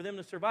that for them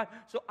to survive.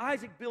 So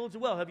Isaac builds a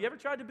well. Have you ever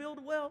tried to build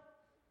a well?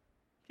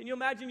 Can you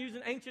imagine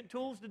using ancient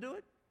tools to do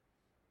it?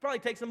 Probably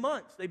takes them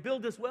months. They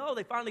build this well.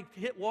 They finally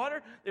hit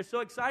water. They're so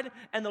excited.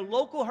 And the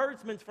local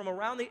herdsmen from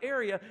around the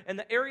area and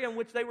the area in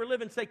which they were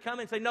living come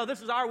and say, no,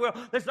 this is our well.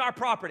 This is our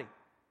property.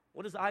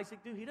 What does Isaac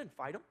do? He doesn't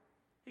fight them.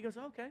 He goes,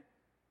 okay,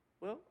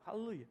 well,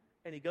 hallelujah.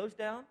 And he goes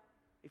down.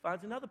 He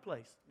finds another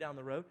place down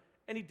the road,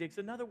 and he digs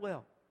another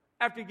well.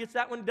 After he gets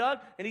that one dug,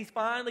 and he's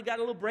finally got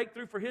a little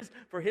breakthrough for his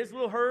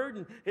little herd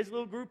and his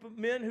little group of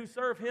men who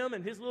serve him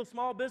and his little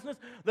small business,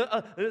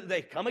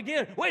 they come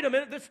again. Wait a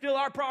minute, this is still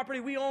our property.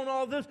 We own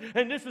all this,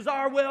 and this is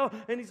our well.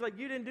 And he's like,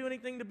 you didn't do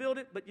anything to build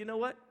it, but you know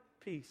what?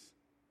 Peace.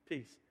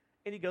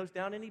 And he goes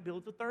down and he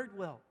builds a third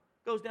well.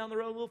 Goes down the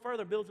road a little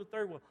further, builds a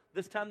third well.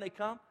 This time they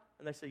come,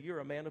 and they say, you're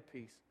a man of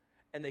peace.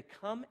 And they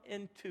come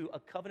into a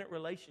covenant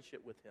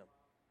relationship with him.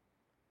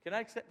 Can I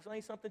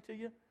explain something to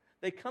you?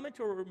 They come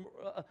into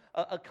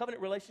a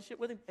covenant relationship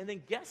with him, and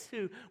then guess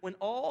who, when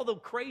all the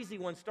crazy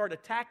ones start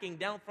attacking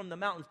down from the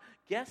mountains,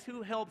 guess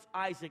who helps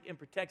Isaac and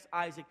protects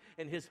Isaac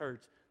and his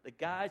herds? The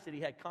guys that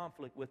he had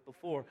conflict with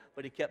before,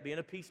 but he kept being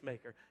a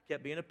peacemaker,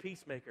 kept being a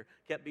peacemaker.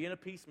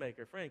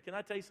 Friend, can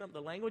I tell you something?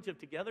 The language of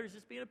together is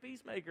just being a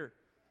peacemaker.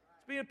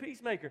 It's being a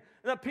peacemaker.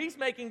 Now,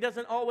 peacemaking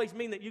doesn't always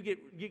mean that you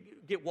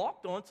get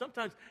walked on.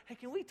 Sometimes, hey,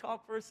 can we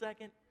talk for a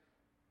second?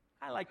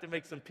 I like to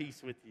make some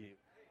peace with you.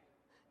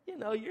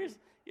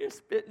 You're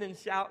spitting and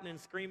shouting and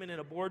screaming in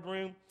a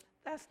boardroom.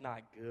 That's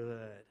not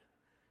good.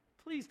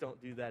 Please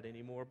don't do that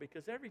anymore,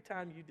 because every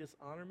time you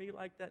dishonor me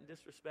like that and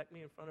disrespect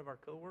me in front of our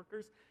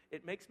coworkers,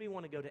 it makes me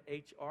want to go to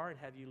HR and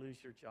have you lose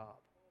your job.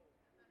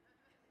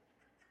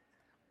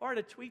 Or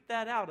to tweet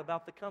that out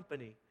about the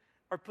company,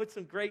 or put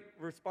some great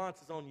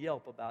responses on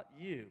Yelp about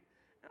you.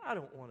 And I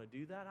don't want to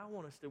do that. I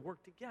want us to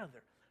work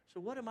together. So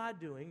what am I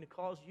doing to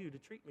cause you to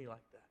treat me like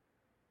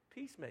that?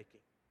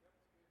 Peacemaking.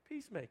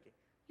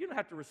 You don't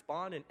have to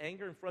respond in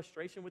anger and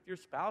frustration with your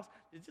spouse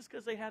just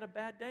because they had a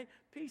bad day.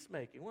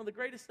 Peacemaking. One of the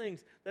greatest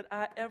things that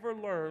I ever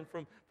learned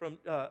from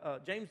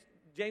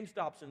James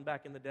Dobson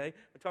back in the day,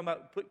 we're talking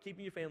about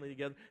keeping your family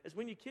together, is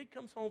when your kid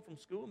comes home from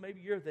school, maybe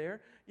you're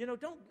there,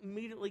 don't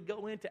immediately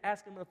go into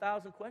asking them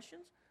 1,000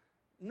 questions.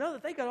 Know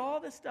that they got all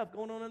this stuff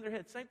going on in their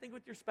head. Same thing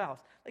with your spouse.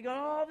 They got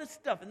all this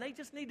stuff, and they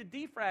just need to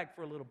defrag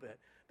for a little bit.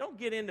 Don't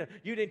get into,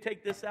 you didn't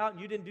take this out, and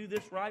you didn't do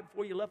this right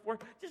before you left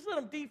work. Just let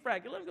them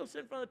defrag. You let them go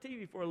sit in front of the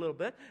TV for a little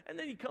bit, and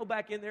then you go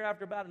back in there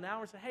after about an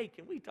hour and say, hey,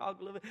 can we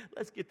talk a little bit?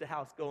 Let's get the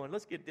house going.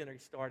 Let's get dinner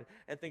started,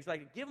 and things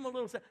like that. Give them a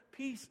little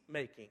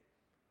peacemaking.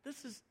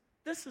 This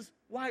is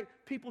why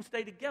people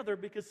stay together,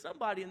 because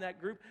somebody in that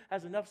group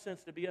has enough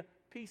sense to be a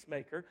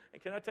peacemaker.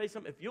 And can I tell you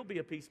something? If you'll be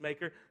a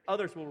peacemaker,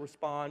 others will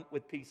respond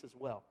with peace as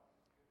well.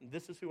 And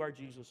this is who our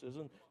Jesus is.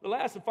 And the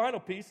last and final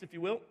piece, if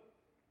you will,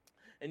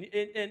 and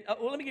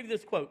let me give you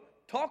this quote.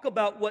 Talk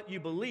about what you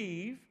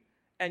believe,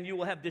 and you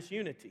will have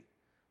disunity.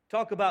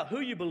 Talk about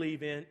who you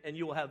believe in, and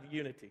you will have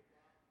unity.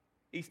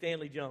 E.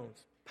 Stanley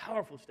Jones.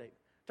 Powerful statement.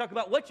 Talk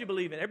about what you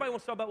believe in. Everybody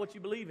wants to talk about what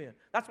you believe in.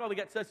 That's why we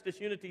got such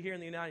disunity here in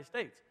the United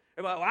States.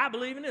 Everybody, well, I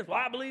believe in this. Well,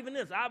 I believe in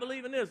this. I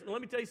believe in this. Well,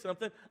 let me tell you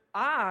something.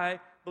 I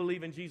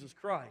believe in Jesus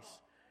Christ.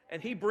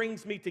 And he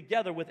brings me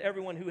together with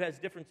everyone who has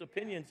different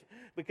opinions,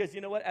 because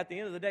you know what? At the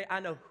end of the day, I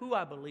know who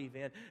I believe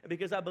in. And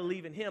because I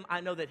believe in him,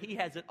 I know that he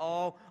has it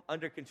all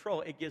under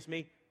control. It gives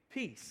me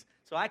peace.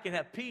 So I can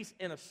have peace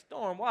in a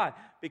storm. Why?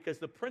 Because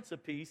the Prince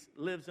of Peace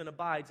lives and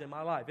abides in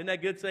my life. Isn't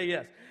that good? Say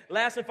yes.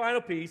 Last and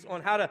final piece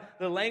on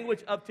the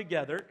language of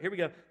together. Here we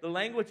go. The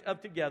language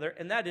of together,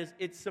 and that is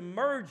it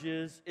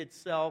submerges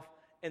itself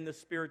in the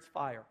Spirit's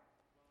fire.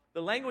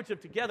 The language of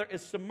together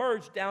is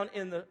submerged down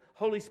in the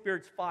Holy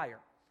Spirit's fire.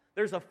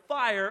 There's a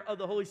fire of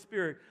the Holy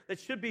Spirit that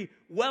should be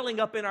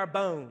welling up in our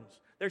bones.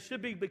 There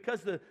should be,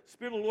 because the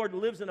Spirit of the Lord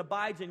lives and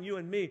abides in you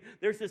and me,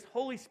 there's this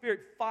Holy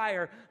Spirit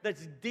fire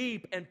that's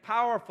deep and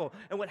powerful.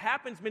 And what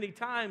happens many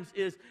times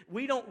is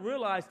we don't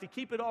realize, to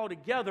keep it all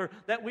together,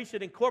 that we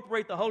should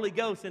incorporate the Holy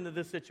Ghost into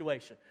this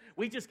situation.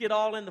 We just get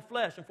all in the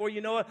flesh. And before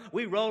you know it,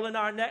 we roll in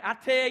our neck. I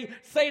tell you,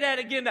 say that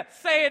again.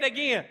 Say it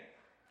again.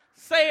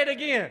 Say it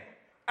again.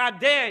 I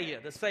dare you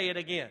to say it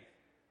again.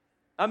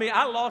 I mean,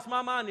 I lost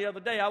my mind the other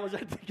day. I was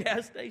at the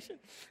gas station,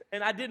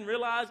 and I didn't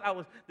realize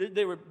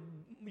they were,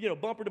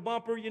 bumper to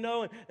bumper,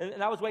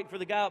 and I was waiting for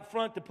the guy up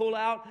front to pull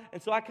out,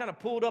 and so I kind of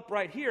pulled up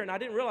right here, and I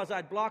didn't realize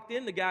I'd blocked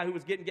in the guy who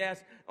was getting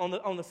gas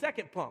on the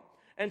second pump.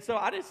 And so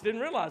I just didn't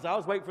realize. I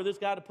was waiting for this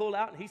guy to pull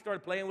out, and he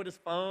started playing with his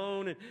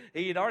phone, and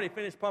he had already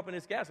finished pumping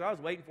his gas, so I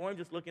was waiting for him,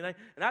 just looking at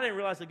him, and I didn't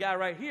realize the guy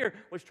right here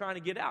was trying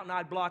to get out, and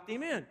I'd blocked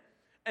him in.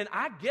 And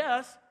I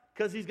guess,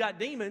 because he's got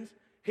demons,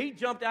 he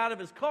jumped out of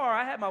his car.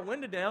 I had my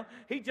window down.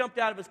 He jumped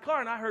out of his car,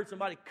 and I heard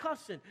somebody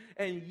cussing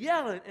and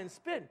yelling and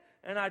spitting.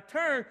 And I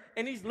turned,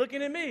 and he's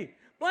looking at me.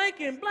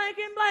 Blanking,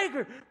 blanking,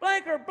 blanker,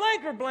 blanker,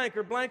 blanker,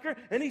 blanker, blanker.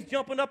 And he's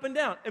jumping up and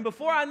down. And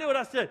before I knew it,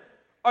 I said,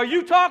 "Are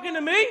you talking to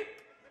me?"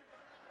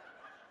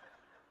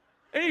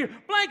 And he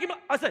blanking.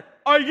 I said,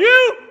 "Are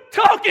you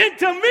talking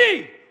to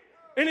me?"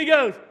 And he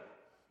goes,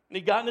 and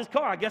he got in his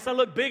car. I guess I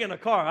look big in a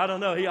car. I don't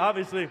know. He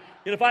obviously,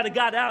 if I'd have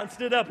got out and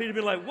stood up, he'd have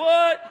been like,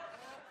 "What?"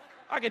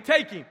 I could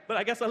take him, but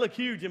I guess I look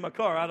huge in my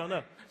car. I don't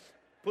know.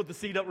 Put the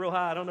seat up real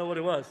high. I don't know what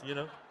it was,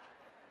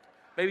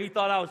 Maybe he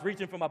thought I was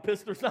reaching for my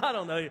pistol. I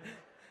don't know.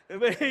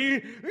 And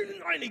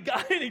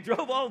he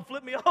drove off and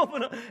flipped me off,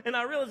 and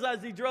I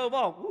realized he drove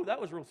off. Ooh,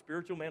 that was real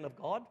spiritual, man of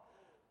God.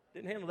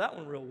 Didn't handle that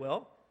one real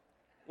well.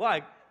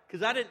 Why?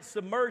 Because I didn't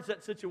submerge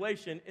that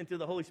situation into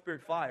the Holy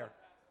Spirit fire.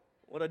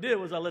 What I did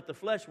was I let the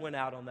flesh win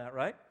out on that,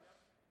 right?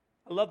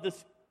 I love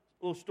this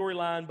little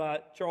storyline by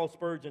Charles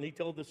Spurgeon. He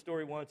told this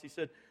story once. He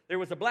said, there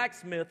was a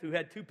blacksmith who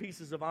had two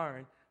pieces of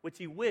iron, which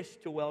he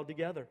wished to weld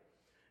together.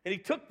 And he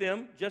took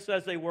them, just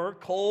as they were,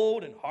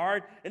 cold and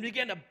hard, and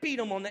began to beat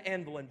them on the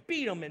anvil, and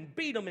beat them and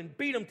beat them and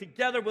beat them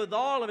together with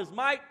all of his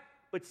might,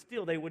 but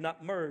still they would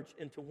not merge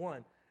into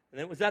one. And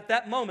it was at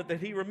that moment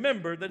that he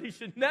remembered that he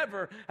should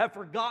never have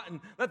forgotten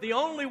that the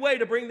only way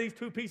to bring these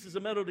two pieces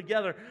of metal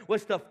together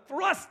was to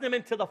thrust them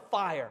into the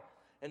fire.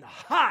 And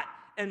hot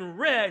and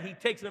red, he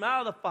takes them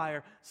out of the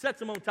fire, sets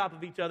them on top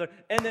of each other,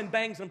 and then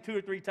bangs them 2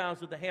 or 3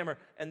 times with the hammer,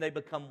 and they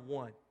become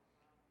one.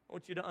 I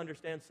want you to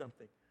understand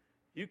something.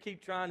 You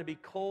keep trying to be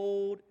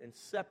cold and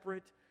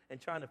separate and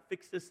trying to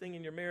fix this thing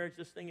in your marriage,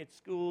 this thing at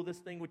school, this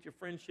thing with your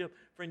friendship.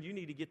 Friend, you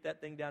need to get that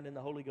thing down in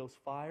the Holy Ghost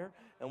fire.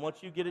 And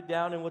once you get it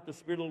down in what the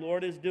Spirit of the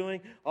Lord is doing,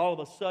 all of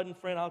a sudden,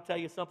 friend, I'll tell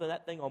you something,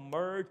 that thing will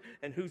merge,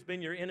 and who's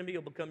been your enemy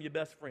will become your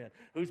best friend.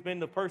 Who's been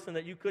the person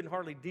that you couldn't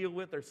hardly deal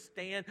with or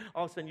stand,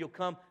 all of a sudden you'll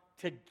come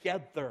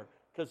together,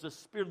 because the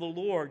Spirit of the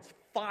Lord's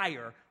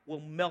fire will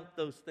melt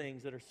those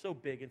things that are so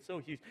big and so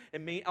huge.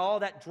 And all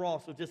that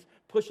dross will just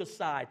push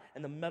aside,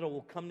 and the metal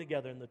will come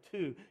together, and the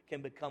two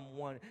can become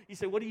one. You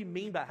say, what do you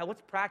mean by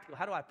what's practical?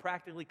 How do I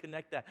practically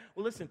connect that?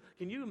 Well, listen,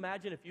 can you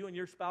imagine if you and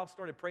your spouse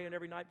started praying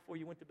every night before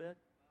you went to bed?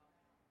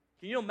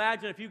 Can you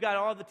imagine if you got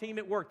all the team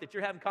at work that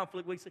you're having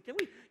conflict with? Say,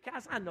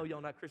 guys, I know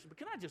y'all not Christian, but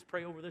can I just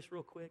pray over this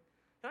real quick?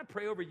 Can I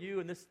pray over you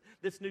and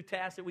this new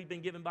task that we've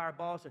been given by our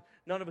boss, and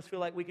none of us feel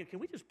like we can? Can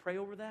we just pray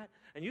over that?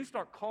 And you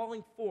start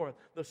calling forth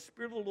the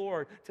Spirit of the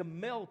Lord to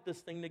melt this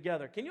thing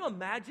together. Can you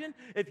imagine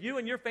if you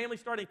and your family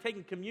started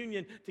taking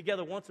communion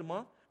together once a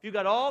month? If you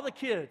got all the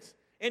kids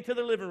into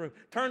the living room,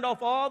 turned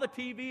off all the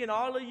TV and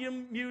all of your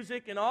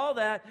music and all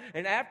that,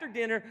 and after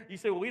dinner, you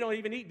say, well, we don't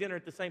even eat dinner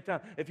at the same time.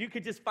 If you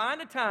could just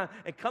find a time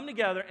and come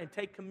together and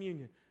take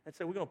communion and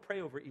say, we're going to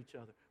pray over each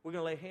other. We're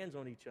going to lay hands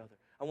on each other.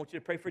 I want you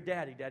to pray for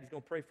Daddy. Daddy's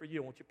going to pray for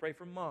you. I want you to pray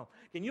for Mom.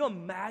 Can you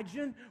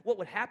imagine what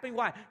would happen?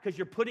 Why? Because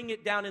you're putting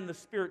it down in the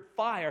Spirit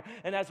fire,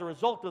 and as a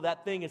result of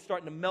that thing, it's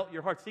starting to melt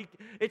your heart. See,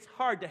 it's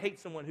hard to hate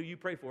someone who you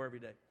pray for every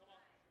day.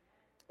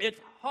 It's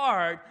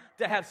hard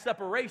to have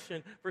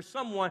separation for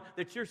someone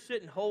that you're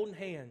sitting holding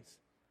hands.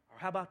 Or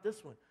how about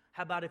this one?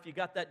 How about if you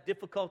got that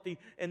difficulty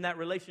in that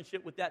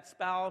relationship with that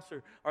spouse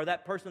or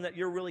that person that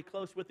you're really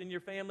close with in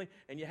your family,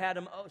 and you had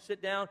them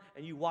sit down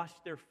and you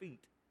washed their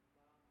feet?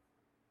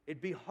 It'd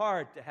be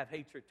hard to have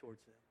hatred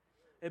towards them.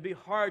 It'd be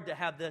hard to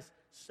have this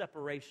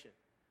separation.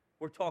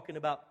 We're talking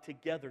about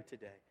together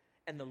today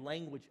and the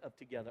language of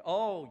together.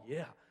 Oh,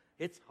 yeah.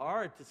 It's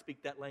hard to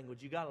speak that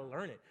language. You got to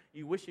learn it.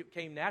 You wish it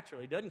came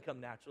naturally. It doesn't come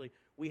naturally.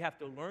 We have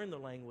to learn the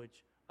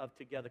language of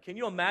together. Can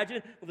you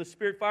imagine with the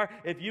Spirit fire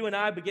if you and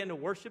I begin to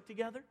worship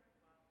together?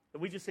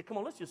 And we just say, come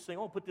on, let's just sing. I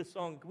want to put this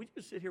song. Can we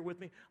just sit here with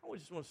me? I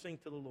just want to sing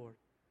to the Lord.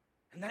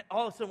 And that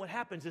all of a sudden what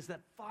happens is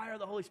that fire of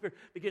the Holy Spirit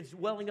begins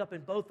welling up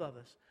in both of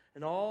us.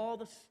 And all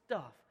the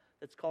stuff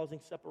that's causing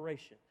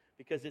separation.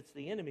 Because it's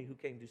the enemy who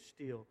came to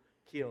steal,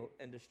 kill,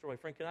 and destroy.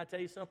 Friend, can I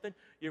tell you something?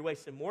 You're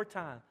wasting more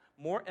time,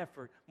 more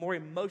effort, more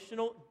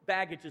emotional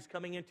baggage is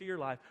coming into your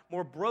life,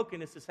 more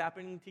brokenness is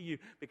happening to you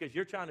because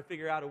you're trying to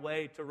figure out a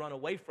way to run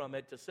away from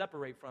it, to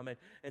separate from it,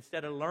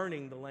 instead of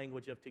learning the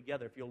language of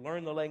together. If you'll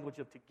learn the language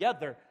of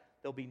together,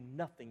 there'll be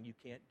nothing you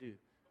can't do.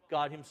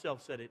 God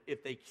himself said it.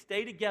 If they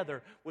stay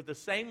together with the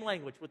same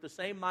language, with the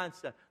same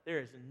mindset, there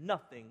is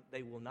nothing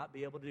they will not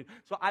be able to do.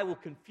 So I will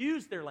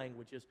confuse their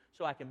languages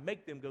so I can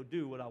make them go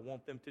do what I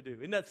want them to do.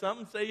 Isn't that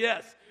something? Say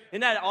yes. Isn't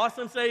that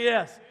awesome? Say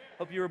yes.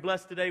 Hope you were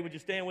blessed today. Would you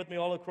stand with me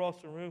all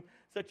across the room?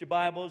 Set your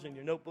Bibles and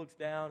your notebooks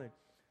down. And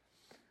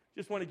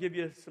just want to give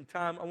you some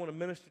time. I want to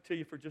minister to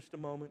you for just a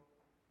moment.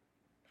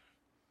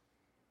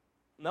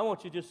 And I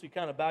want you just to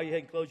kind of bow your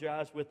head and close your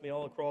eyes with me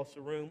all across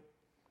the room.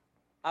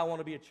 I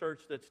want to be a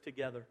church that's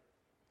together.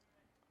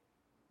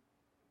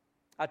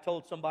 I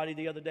told somebody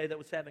the other day that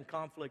was having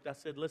conflict, I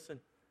said, listen,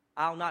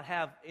 I'll not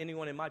have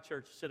anyone in my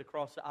church sit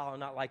across the aisle and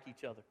not like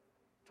each other,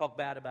 talk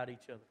bad about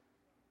each other.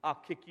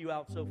 I'll kick you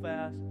out so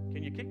fast.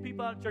 Can you kick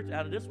people out of church?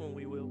 Out of this one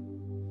we will.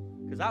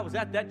 Because I was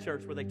at that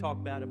church where they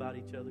talked bad about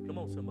each other. Come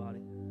on,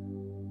 somebody.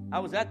 I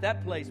was at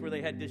that place where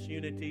they had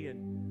disunity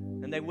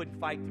and they wouldn't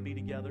fight to be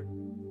together.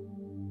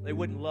 They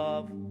wouldn't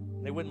love.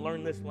 They wouldn't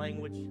learn this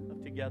language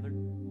of together.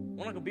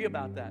 We're not going to be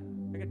about that.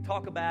 We're going to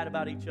talk bad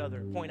about each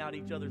other, point out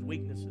each other's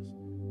weaknesses.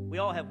 We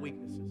all have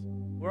weaknesses.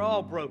 We're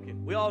all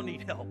broken. We all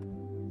need help.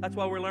 That's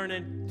why we're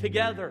learning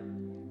together.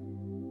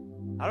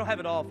 I don't have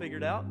it all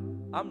figured out.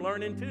 I'm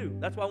learning too.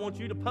 That's why I want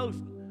you to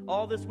post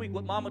all this week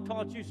what Mama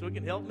taught you so it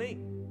can help me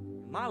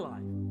in my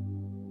life.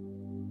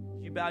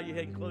 As you bow your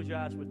head and close your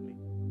eyes with me,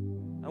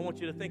 I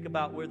want you to think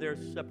about where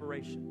there's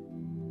separation,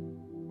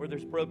 where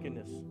there's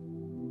brokenness.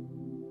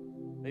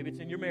 Maybe it's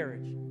in your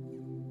marriage.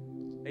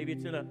 Maybe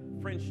it's in a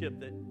friendship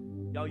that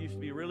y'all used to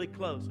be really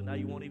close and now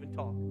you won't even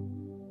talk.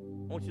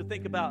 I want you to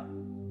think about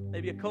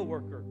maybe a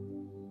coworker,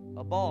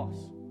 a boss.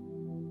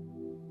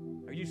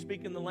 Are you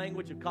speaking the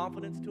language of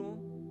confidence to them?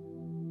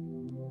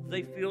 Do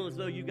they feel as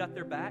though you got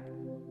their back?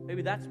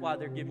 Maybe that's why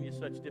they're giving you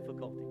such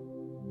difficulty.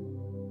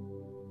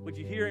 Would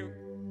you hear him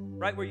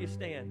right where you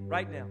stand,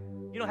 right now?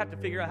 You don't have to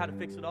figure out how to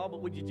fix it all,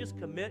 but would you just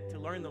commit to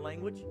learn the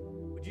language?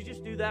 Would you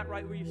just do that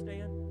right where you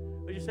stand?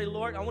 Would you say,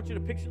 Lord, I want you to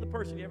picture the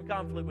person you have a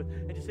conflict with,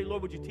 and just say,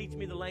 Lord, would you teach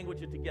me the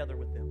language of together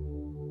with them?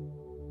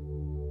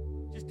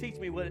 Just teach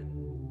me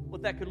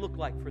what that could look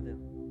like for them.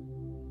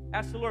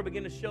 Ask the Lord,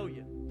 begin to show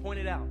you, point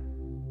it out.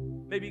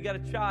 Maybe you got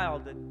a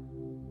child that,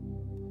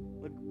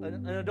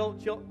 an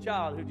adult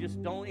child who just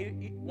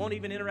won't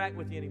even interact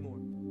with you anymore.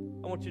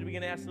 I want you to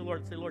begin to ask the Lord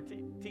and say, Lord,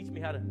 teach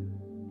me how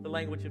the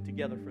language of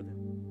together for them.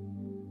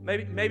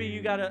 Maybe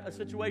you got a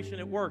situation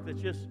at work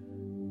that's just,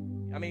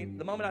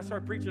 the moment I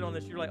start preaching on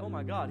this, you're like, oh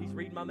my God, he's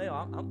reading my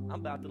mail. I'm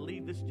about to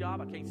leave this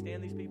job. I can't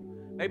stand these people.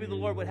 Maybe the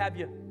Lord would have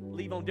you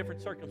leave on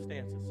different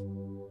circumstances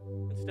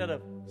instead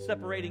of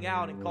separating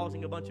out and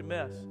causing a bunch of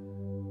mess.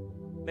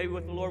 Maybe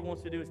what the Lord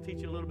wants to do is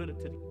teach you a little bit of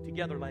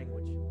together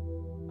language.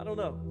 I don't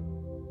know.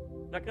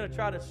 I'm not going to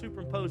try to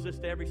superimpose this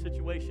to every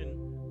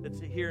situation that's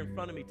here in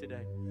front of me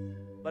today.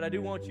 But I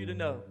do want you to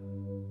know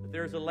that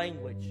there's a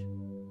language.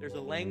 There's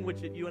a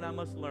language that you and I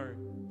must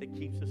learn that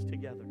keeps us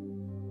together.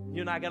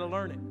 You and I got to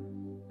learn it.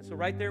 And so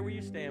right there where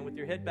you stand with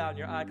your head bowed and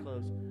your eye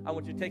closed, I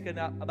want you to take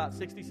about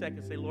 60 seconds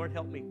and say, Lord,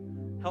 help me.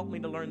 Help me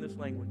to learn this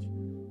language.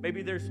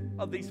 Maybe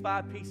of these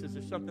 5 pieces,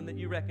 there's something that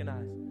you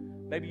recognize.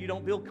 Maybe you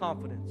don't build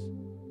confidence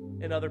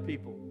in other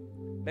people.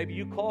 Maybe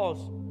you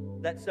cause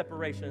that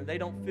separation and they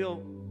don't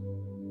feel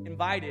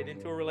invited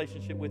into a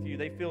relationship with you.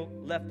 They feel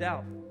left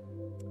out.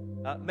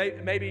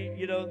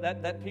 Maybe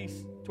that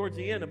piece towards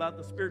the end about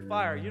the Spirit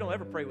fire. You don't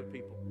ever pray with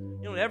people.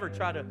 You don't ever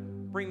try to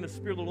bring the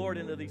Spirit of the Lord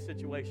into these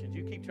situations.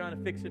 You keep trying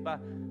to fix it by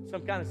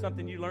some kind of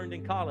something you learned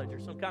in college or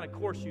some kind of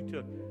course you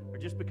took, or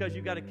just because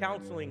you got a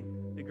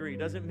counseling degree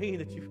doesn't mean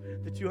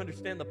that you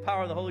understand the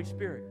power of the Holy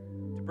Spirit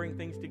to bring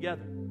things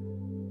together,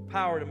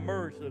 power to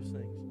merge those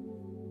things.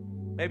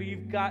 Maybe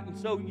you've gotten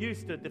so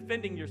used to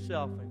defending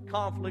yourself and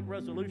conflict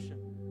resolution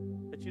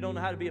that you don't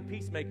know how to be a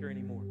peacemaker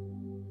anymore.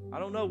 I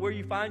don't know where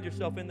you find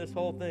yourself in this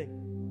whole thing,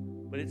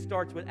 but it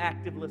starts with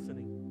active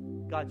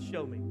listening. God,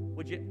 show me.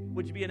 Would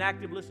you be an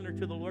active listener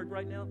to the Lord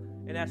right now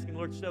and ask Him,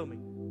 Lord, show me,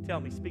 tell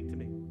me, speak to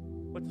me.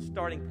 What's the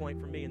starting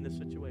point for me in this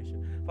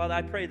situation? Father,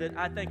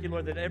 I thank you,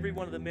 Lord, that every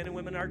one of the men and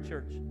women in our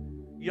church,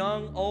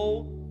 young,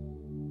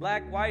 old,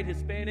 black, white,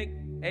 Hispanic,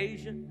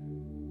 Asian,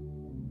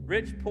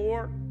 rich,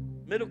 poor,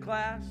 middle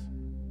class,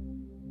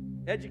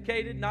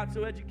 educated, not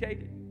so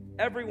educated,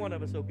 every one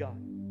of us, oh God,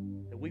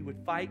 that we would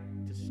fight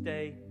to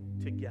stay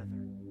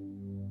together.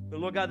 But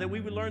Lord God, that we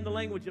would learn the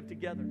language of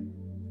together.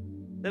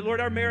 That, Lord,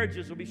 our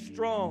marriages will be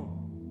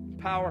strong and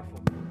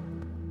powerful.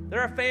 That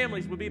our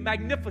families will be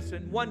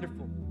magnificent and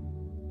wonderful.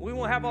 We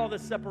won't have all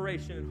this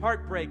separation and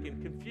heartbreak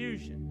and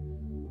confusion.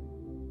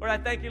 Lord, I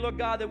thank you, Lord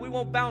God, that we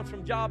won't bounce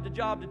from job to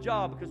job to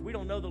job because we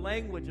don't know the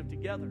language of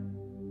together.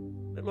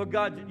 That, Lord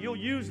God, you'll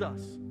use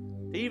us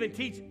to even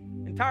teach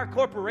entire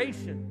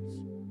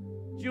corporations.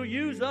 You'll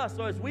use us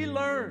so as we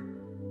learn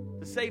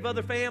to save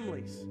other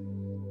families.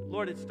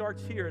 Lord, it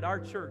starts here at our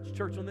church,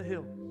 Church on the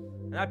Hill.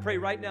 And I pray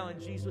right now in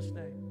Jesus'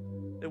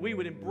 name that we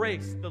would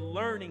embrace the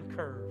learning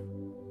curve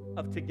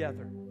of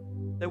together.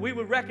 That we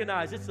would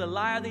recognize it's the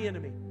lie of the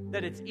enemy,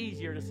 that it's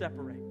easier to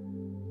separate.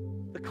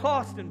 The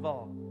cost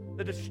involved,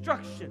 the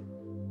destruction.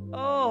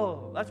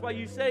 Oh, that's why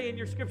you say in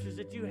your scriptures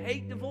that you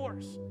hate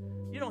divorce.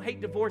 You don't hate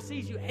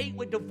divorcees, you hate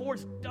what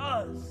divorce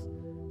does.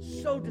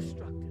 So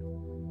destructive.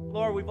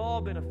 Lord, we've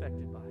all been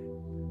affected by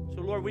it.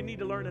 So, Lord, we need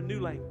to learn a new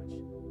language,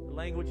 the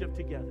language of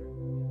together.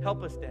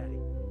 Help us, Daddy.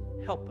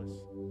 Help us.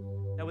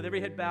 Now, with every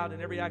head bowed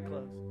and every eye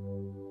closed,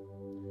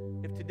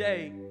 if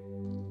today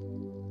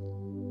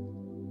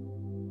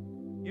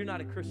you're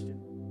not a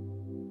Christian,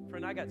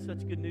 friend, I got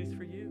such good news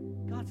for you.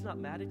 God's not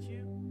mad at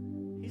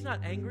you. He's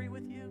not angry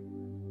with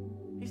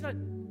you. He's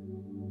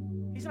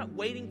not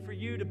waiting for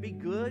you to be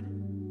good.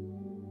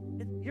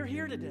 You're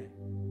here today.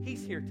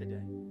 He's here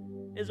today.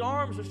 His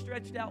arms are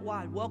stretched out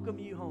wide, welcome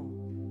you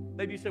home.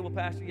 Maybe you say, well,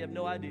 Pastor, you have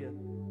no idea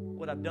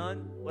what I've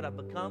done, what I've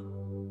become.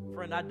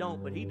 Friend, I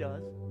don't, but he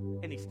does,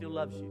 and he still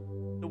loves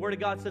you. The Word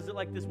of God says it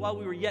like this: while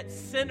we were yet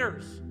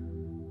sinners,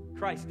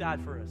 Christ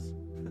died for us.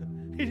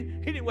 He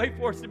didn't wait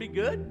for us to be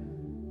good,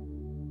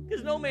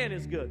 because no man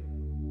is good.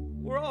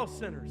 We're all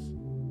sinners.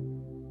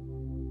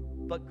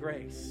 But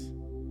grace,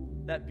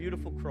 that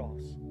beautiful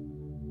cross,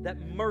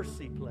 that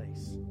mercy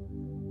place,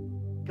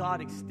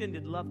 God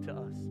extended love to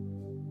us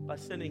by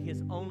sending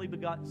his only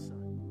begotten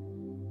Son.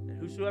 And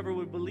whosoever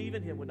would believe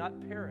in him would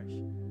not perish,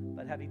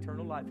 but have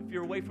eternal life. If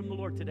you're away from the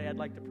Lord today, I'd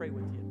like to pray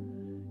with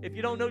you. If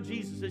you don't know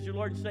Jesus as your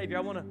Lord and Savior,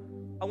 I want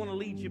to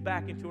lead you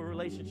back into a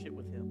relationship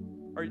with him,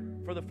 or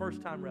for the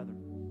first time, rather.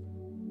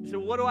 You say,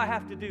 well, what do I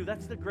have to do?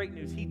 That's the great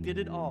news. He did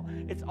it all.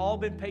 It's all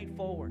been paid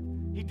forward.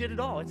 He did it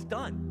all. It's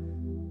done.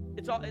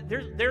 It's all.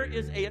 There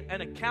is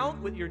an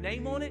account with your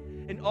name on it,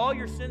 and all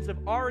your sins have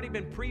already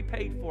been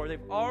prepaid for.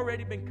 They've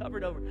already been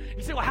covered over.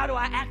 You say, well, how do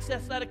I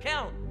access that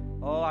account?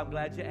 Oh, I'm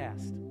glad you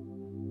asked.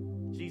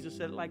 Jesus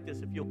said it like this: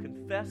 if you'll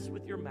confess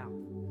with your mouth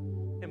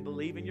and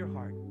believe in your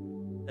heart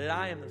that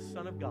I am the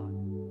Son of God,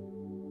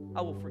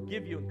 I will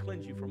forgive you and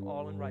cleanse you from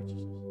all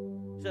unrighteousness.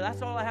 So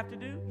that's all I have to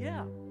do?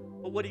 Yeah.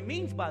 But what he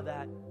means by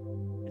that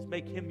is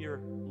make him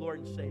your Lord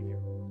and Savior,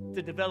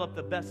 to develop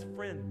the best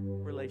friend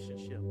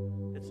relationship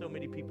that so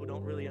many people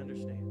don't really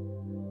understand.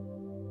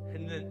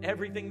 And then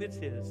everything that's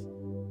his,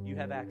 you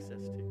have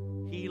access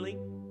to. Healing,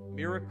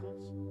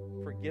 miracles,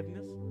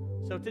 forgiveness.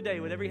 So today,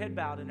 with every head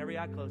bowed and every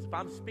eye closed, if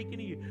I'm speaking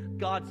to you,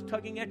 God's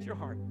tugging at your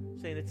heart,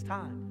 saying it's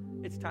time.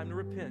 It's time to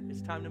repent.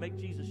 It's time to make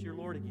Jesus your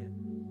Lord again,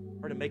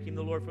 or to make him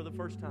the Lord for the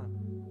first time.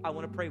 I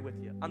want to pray with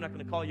you. I'm not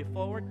going to call you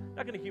forward. I'm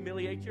not going to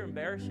humiliate you or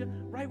embarrass you.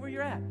 Right where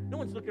you're at. No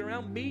one's looking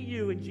around. Me,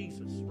 you, and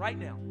Jesus right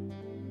now.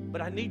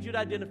 But I need you to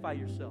identify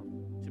yourself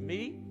to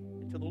me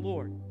and to the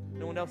Lord.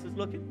 No one else is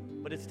looking,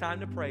 but it's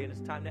time to pray, and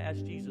it's time to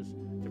ask Jesus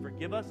to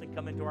forgive us and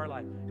come into our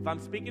life. If I'm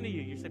speaking to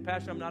you, you say,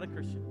 Pastor, I'm not a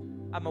Christian.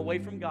 I'm away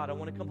from God. I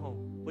want to come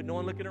home. With no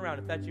one looking around.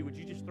 If that's you, would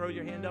you just throw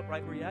your hand up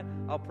right where you're at?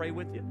 I'll pray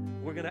with you.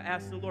 We're going to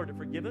ask the Lord to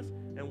forgive us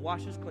and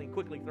wash us clean.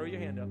 Quickly, throw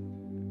your hand up.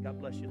 God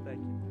bless you. Thank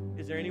you.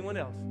 Is there anyone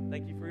else?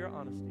 Thank you for your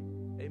honesty.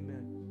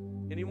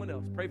 Amen. Anyone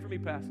else? Pray for me,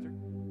 Pastor.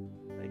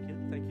 Thank you.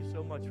 Thank you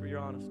so much for your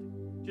honesty.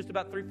 Just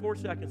about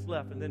 3-4 seconds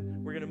left, and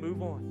then we're going to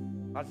move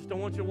on. I just don't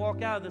want you to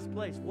walk out of this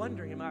place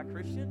wondering, am I a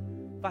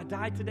Christian? If I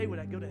died today, would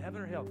I go to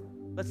heaven or hell?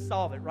 Let's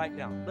solve it right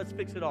now. Let's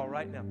fix it all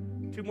right now.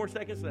 2 more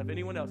seconds left.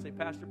 Anyone else? Say,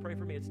 Pastor, pray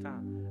for me. It's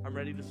time. I'm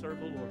ready to serve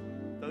the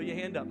Lord. Throw your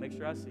hand up. Make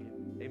sure I see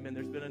it. Amen.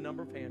 There's been a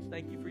number of hands.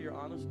 Thank you for your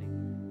honesty.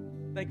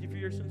 Thank you for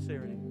your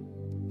sincerity.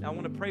 Now, I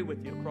want to pray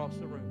with you across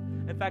the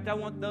room. In fact, I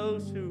want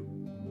those who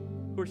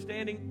are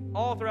standing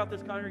all throughout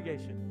this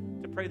congregation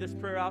to pray this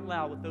prayer out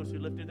loud with those who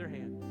lifted their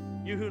hand.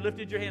 You who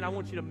lifted your hand, I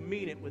want you to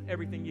mean it with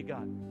everything you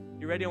got.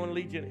 You ready? I want to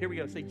lead you in. Here we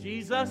go. Say,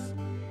 Jesus,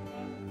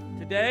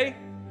 today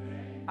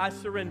I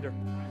surrender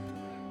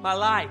my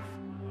life.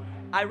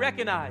 I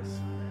recognize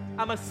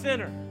I'm a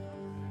sinner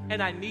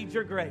and I need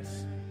your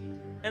grace.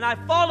 And I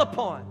fall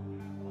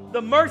upon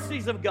the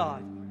mercies of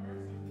God.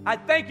 I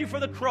thank you for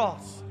the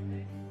cross.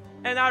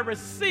 And I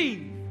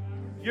receive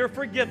your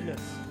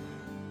forgiveness.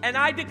 And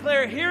I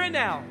declare here and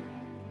now,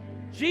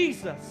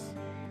 Jesus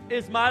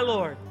is my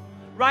Lord.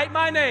 Write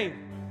my name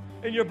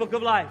in your book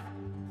of life.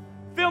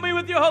 Fill me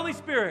with your Holy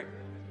Spirit,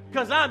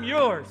 because I'm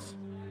yours.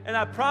 And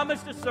I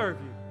promise to serve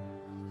you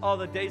all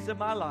the days of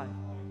my life.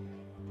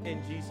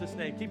 In Jesus'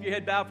 name. Keep your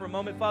head bowed for a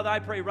moment. Father, I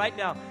pray right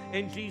now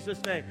in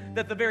Jesus' name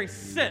that the very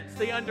sense,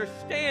 the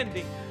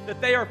understanding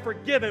that they are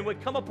forgiven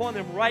would come upon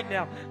them right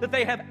now. That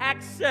they have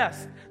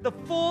accessed the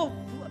full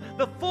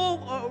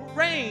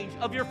range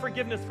of your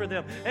forgiveness for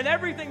them. And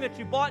everything that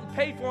you bought and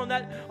paid for on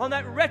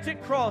that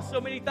wretched cross so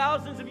many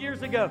thousands of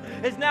years ago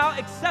is now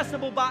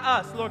accessible by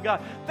us, Lord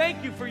God.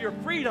 Thank you for your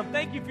freedom.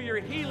 Thank you for your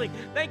healing.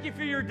 Thank you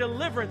for your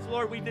deliverance,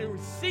 Lord. We do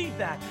receive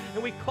that,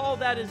 and we call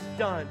that as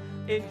done.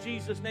 in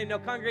Jesus' name. Now,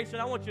 congregation,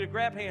 I want you to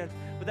grab hands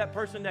with that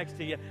person next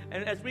to you.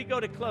 And as we go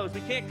to close,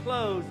 we can't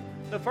close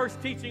the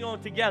first teaching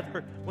on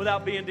together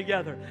without being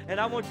together. And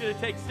I want you to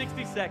take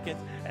 60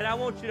 seconds, and I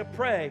want you to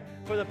pray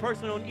for the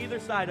person on either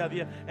side of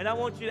you. And I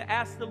want you to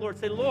ask the Lord,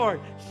 say, Lord,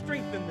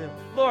 strengthen them.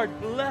 Lord,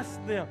 bless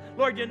them.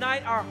 Lord,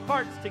 unite our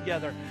hearts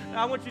together. And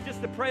I want you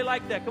just to pray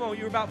like that. Come on,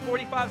 you're about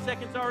 45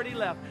 seconds already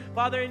left.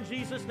 Father, in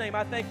Jesus' name,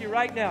 I thank you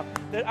right now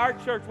that our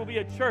church will be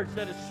a church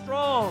that is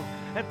strong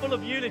and full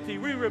of unity.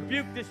 We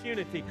rebuke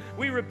disunity.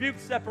 We rebuke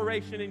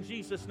separation in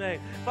Jesus'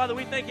 name. Father,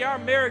 we thank you our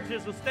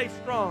marriages will stay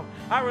strong.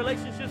 Our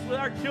relationships with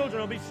our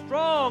children will be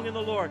strong in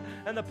the Lord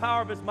and the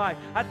power of His might.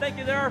 I thank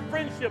you that our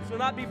friendships will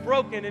not be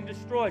broken and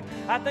destroyed.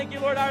 I thank you,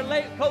 Lord, our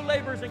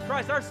co-laborers in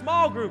Christ, our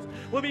small groups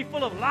will be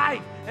full of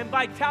life and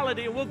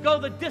vitality, and we'll go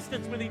the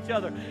distance with each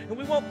other, and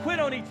we won't quit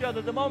on each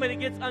other the moment it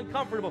gets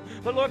uncomfortable.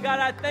 But Lord God,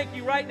 I thank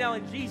you right now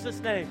in Jesus'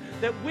 name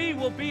that we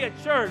will be a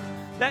church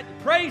that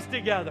prays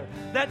together,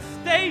 that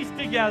stays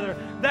together,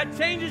 that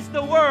changes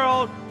the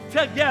world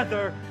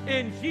together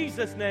in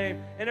Jesus'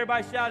 name. And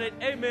everybody shouted,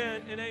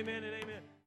 amen and amen and amen.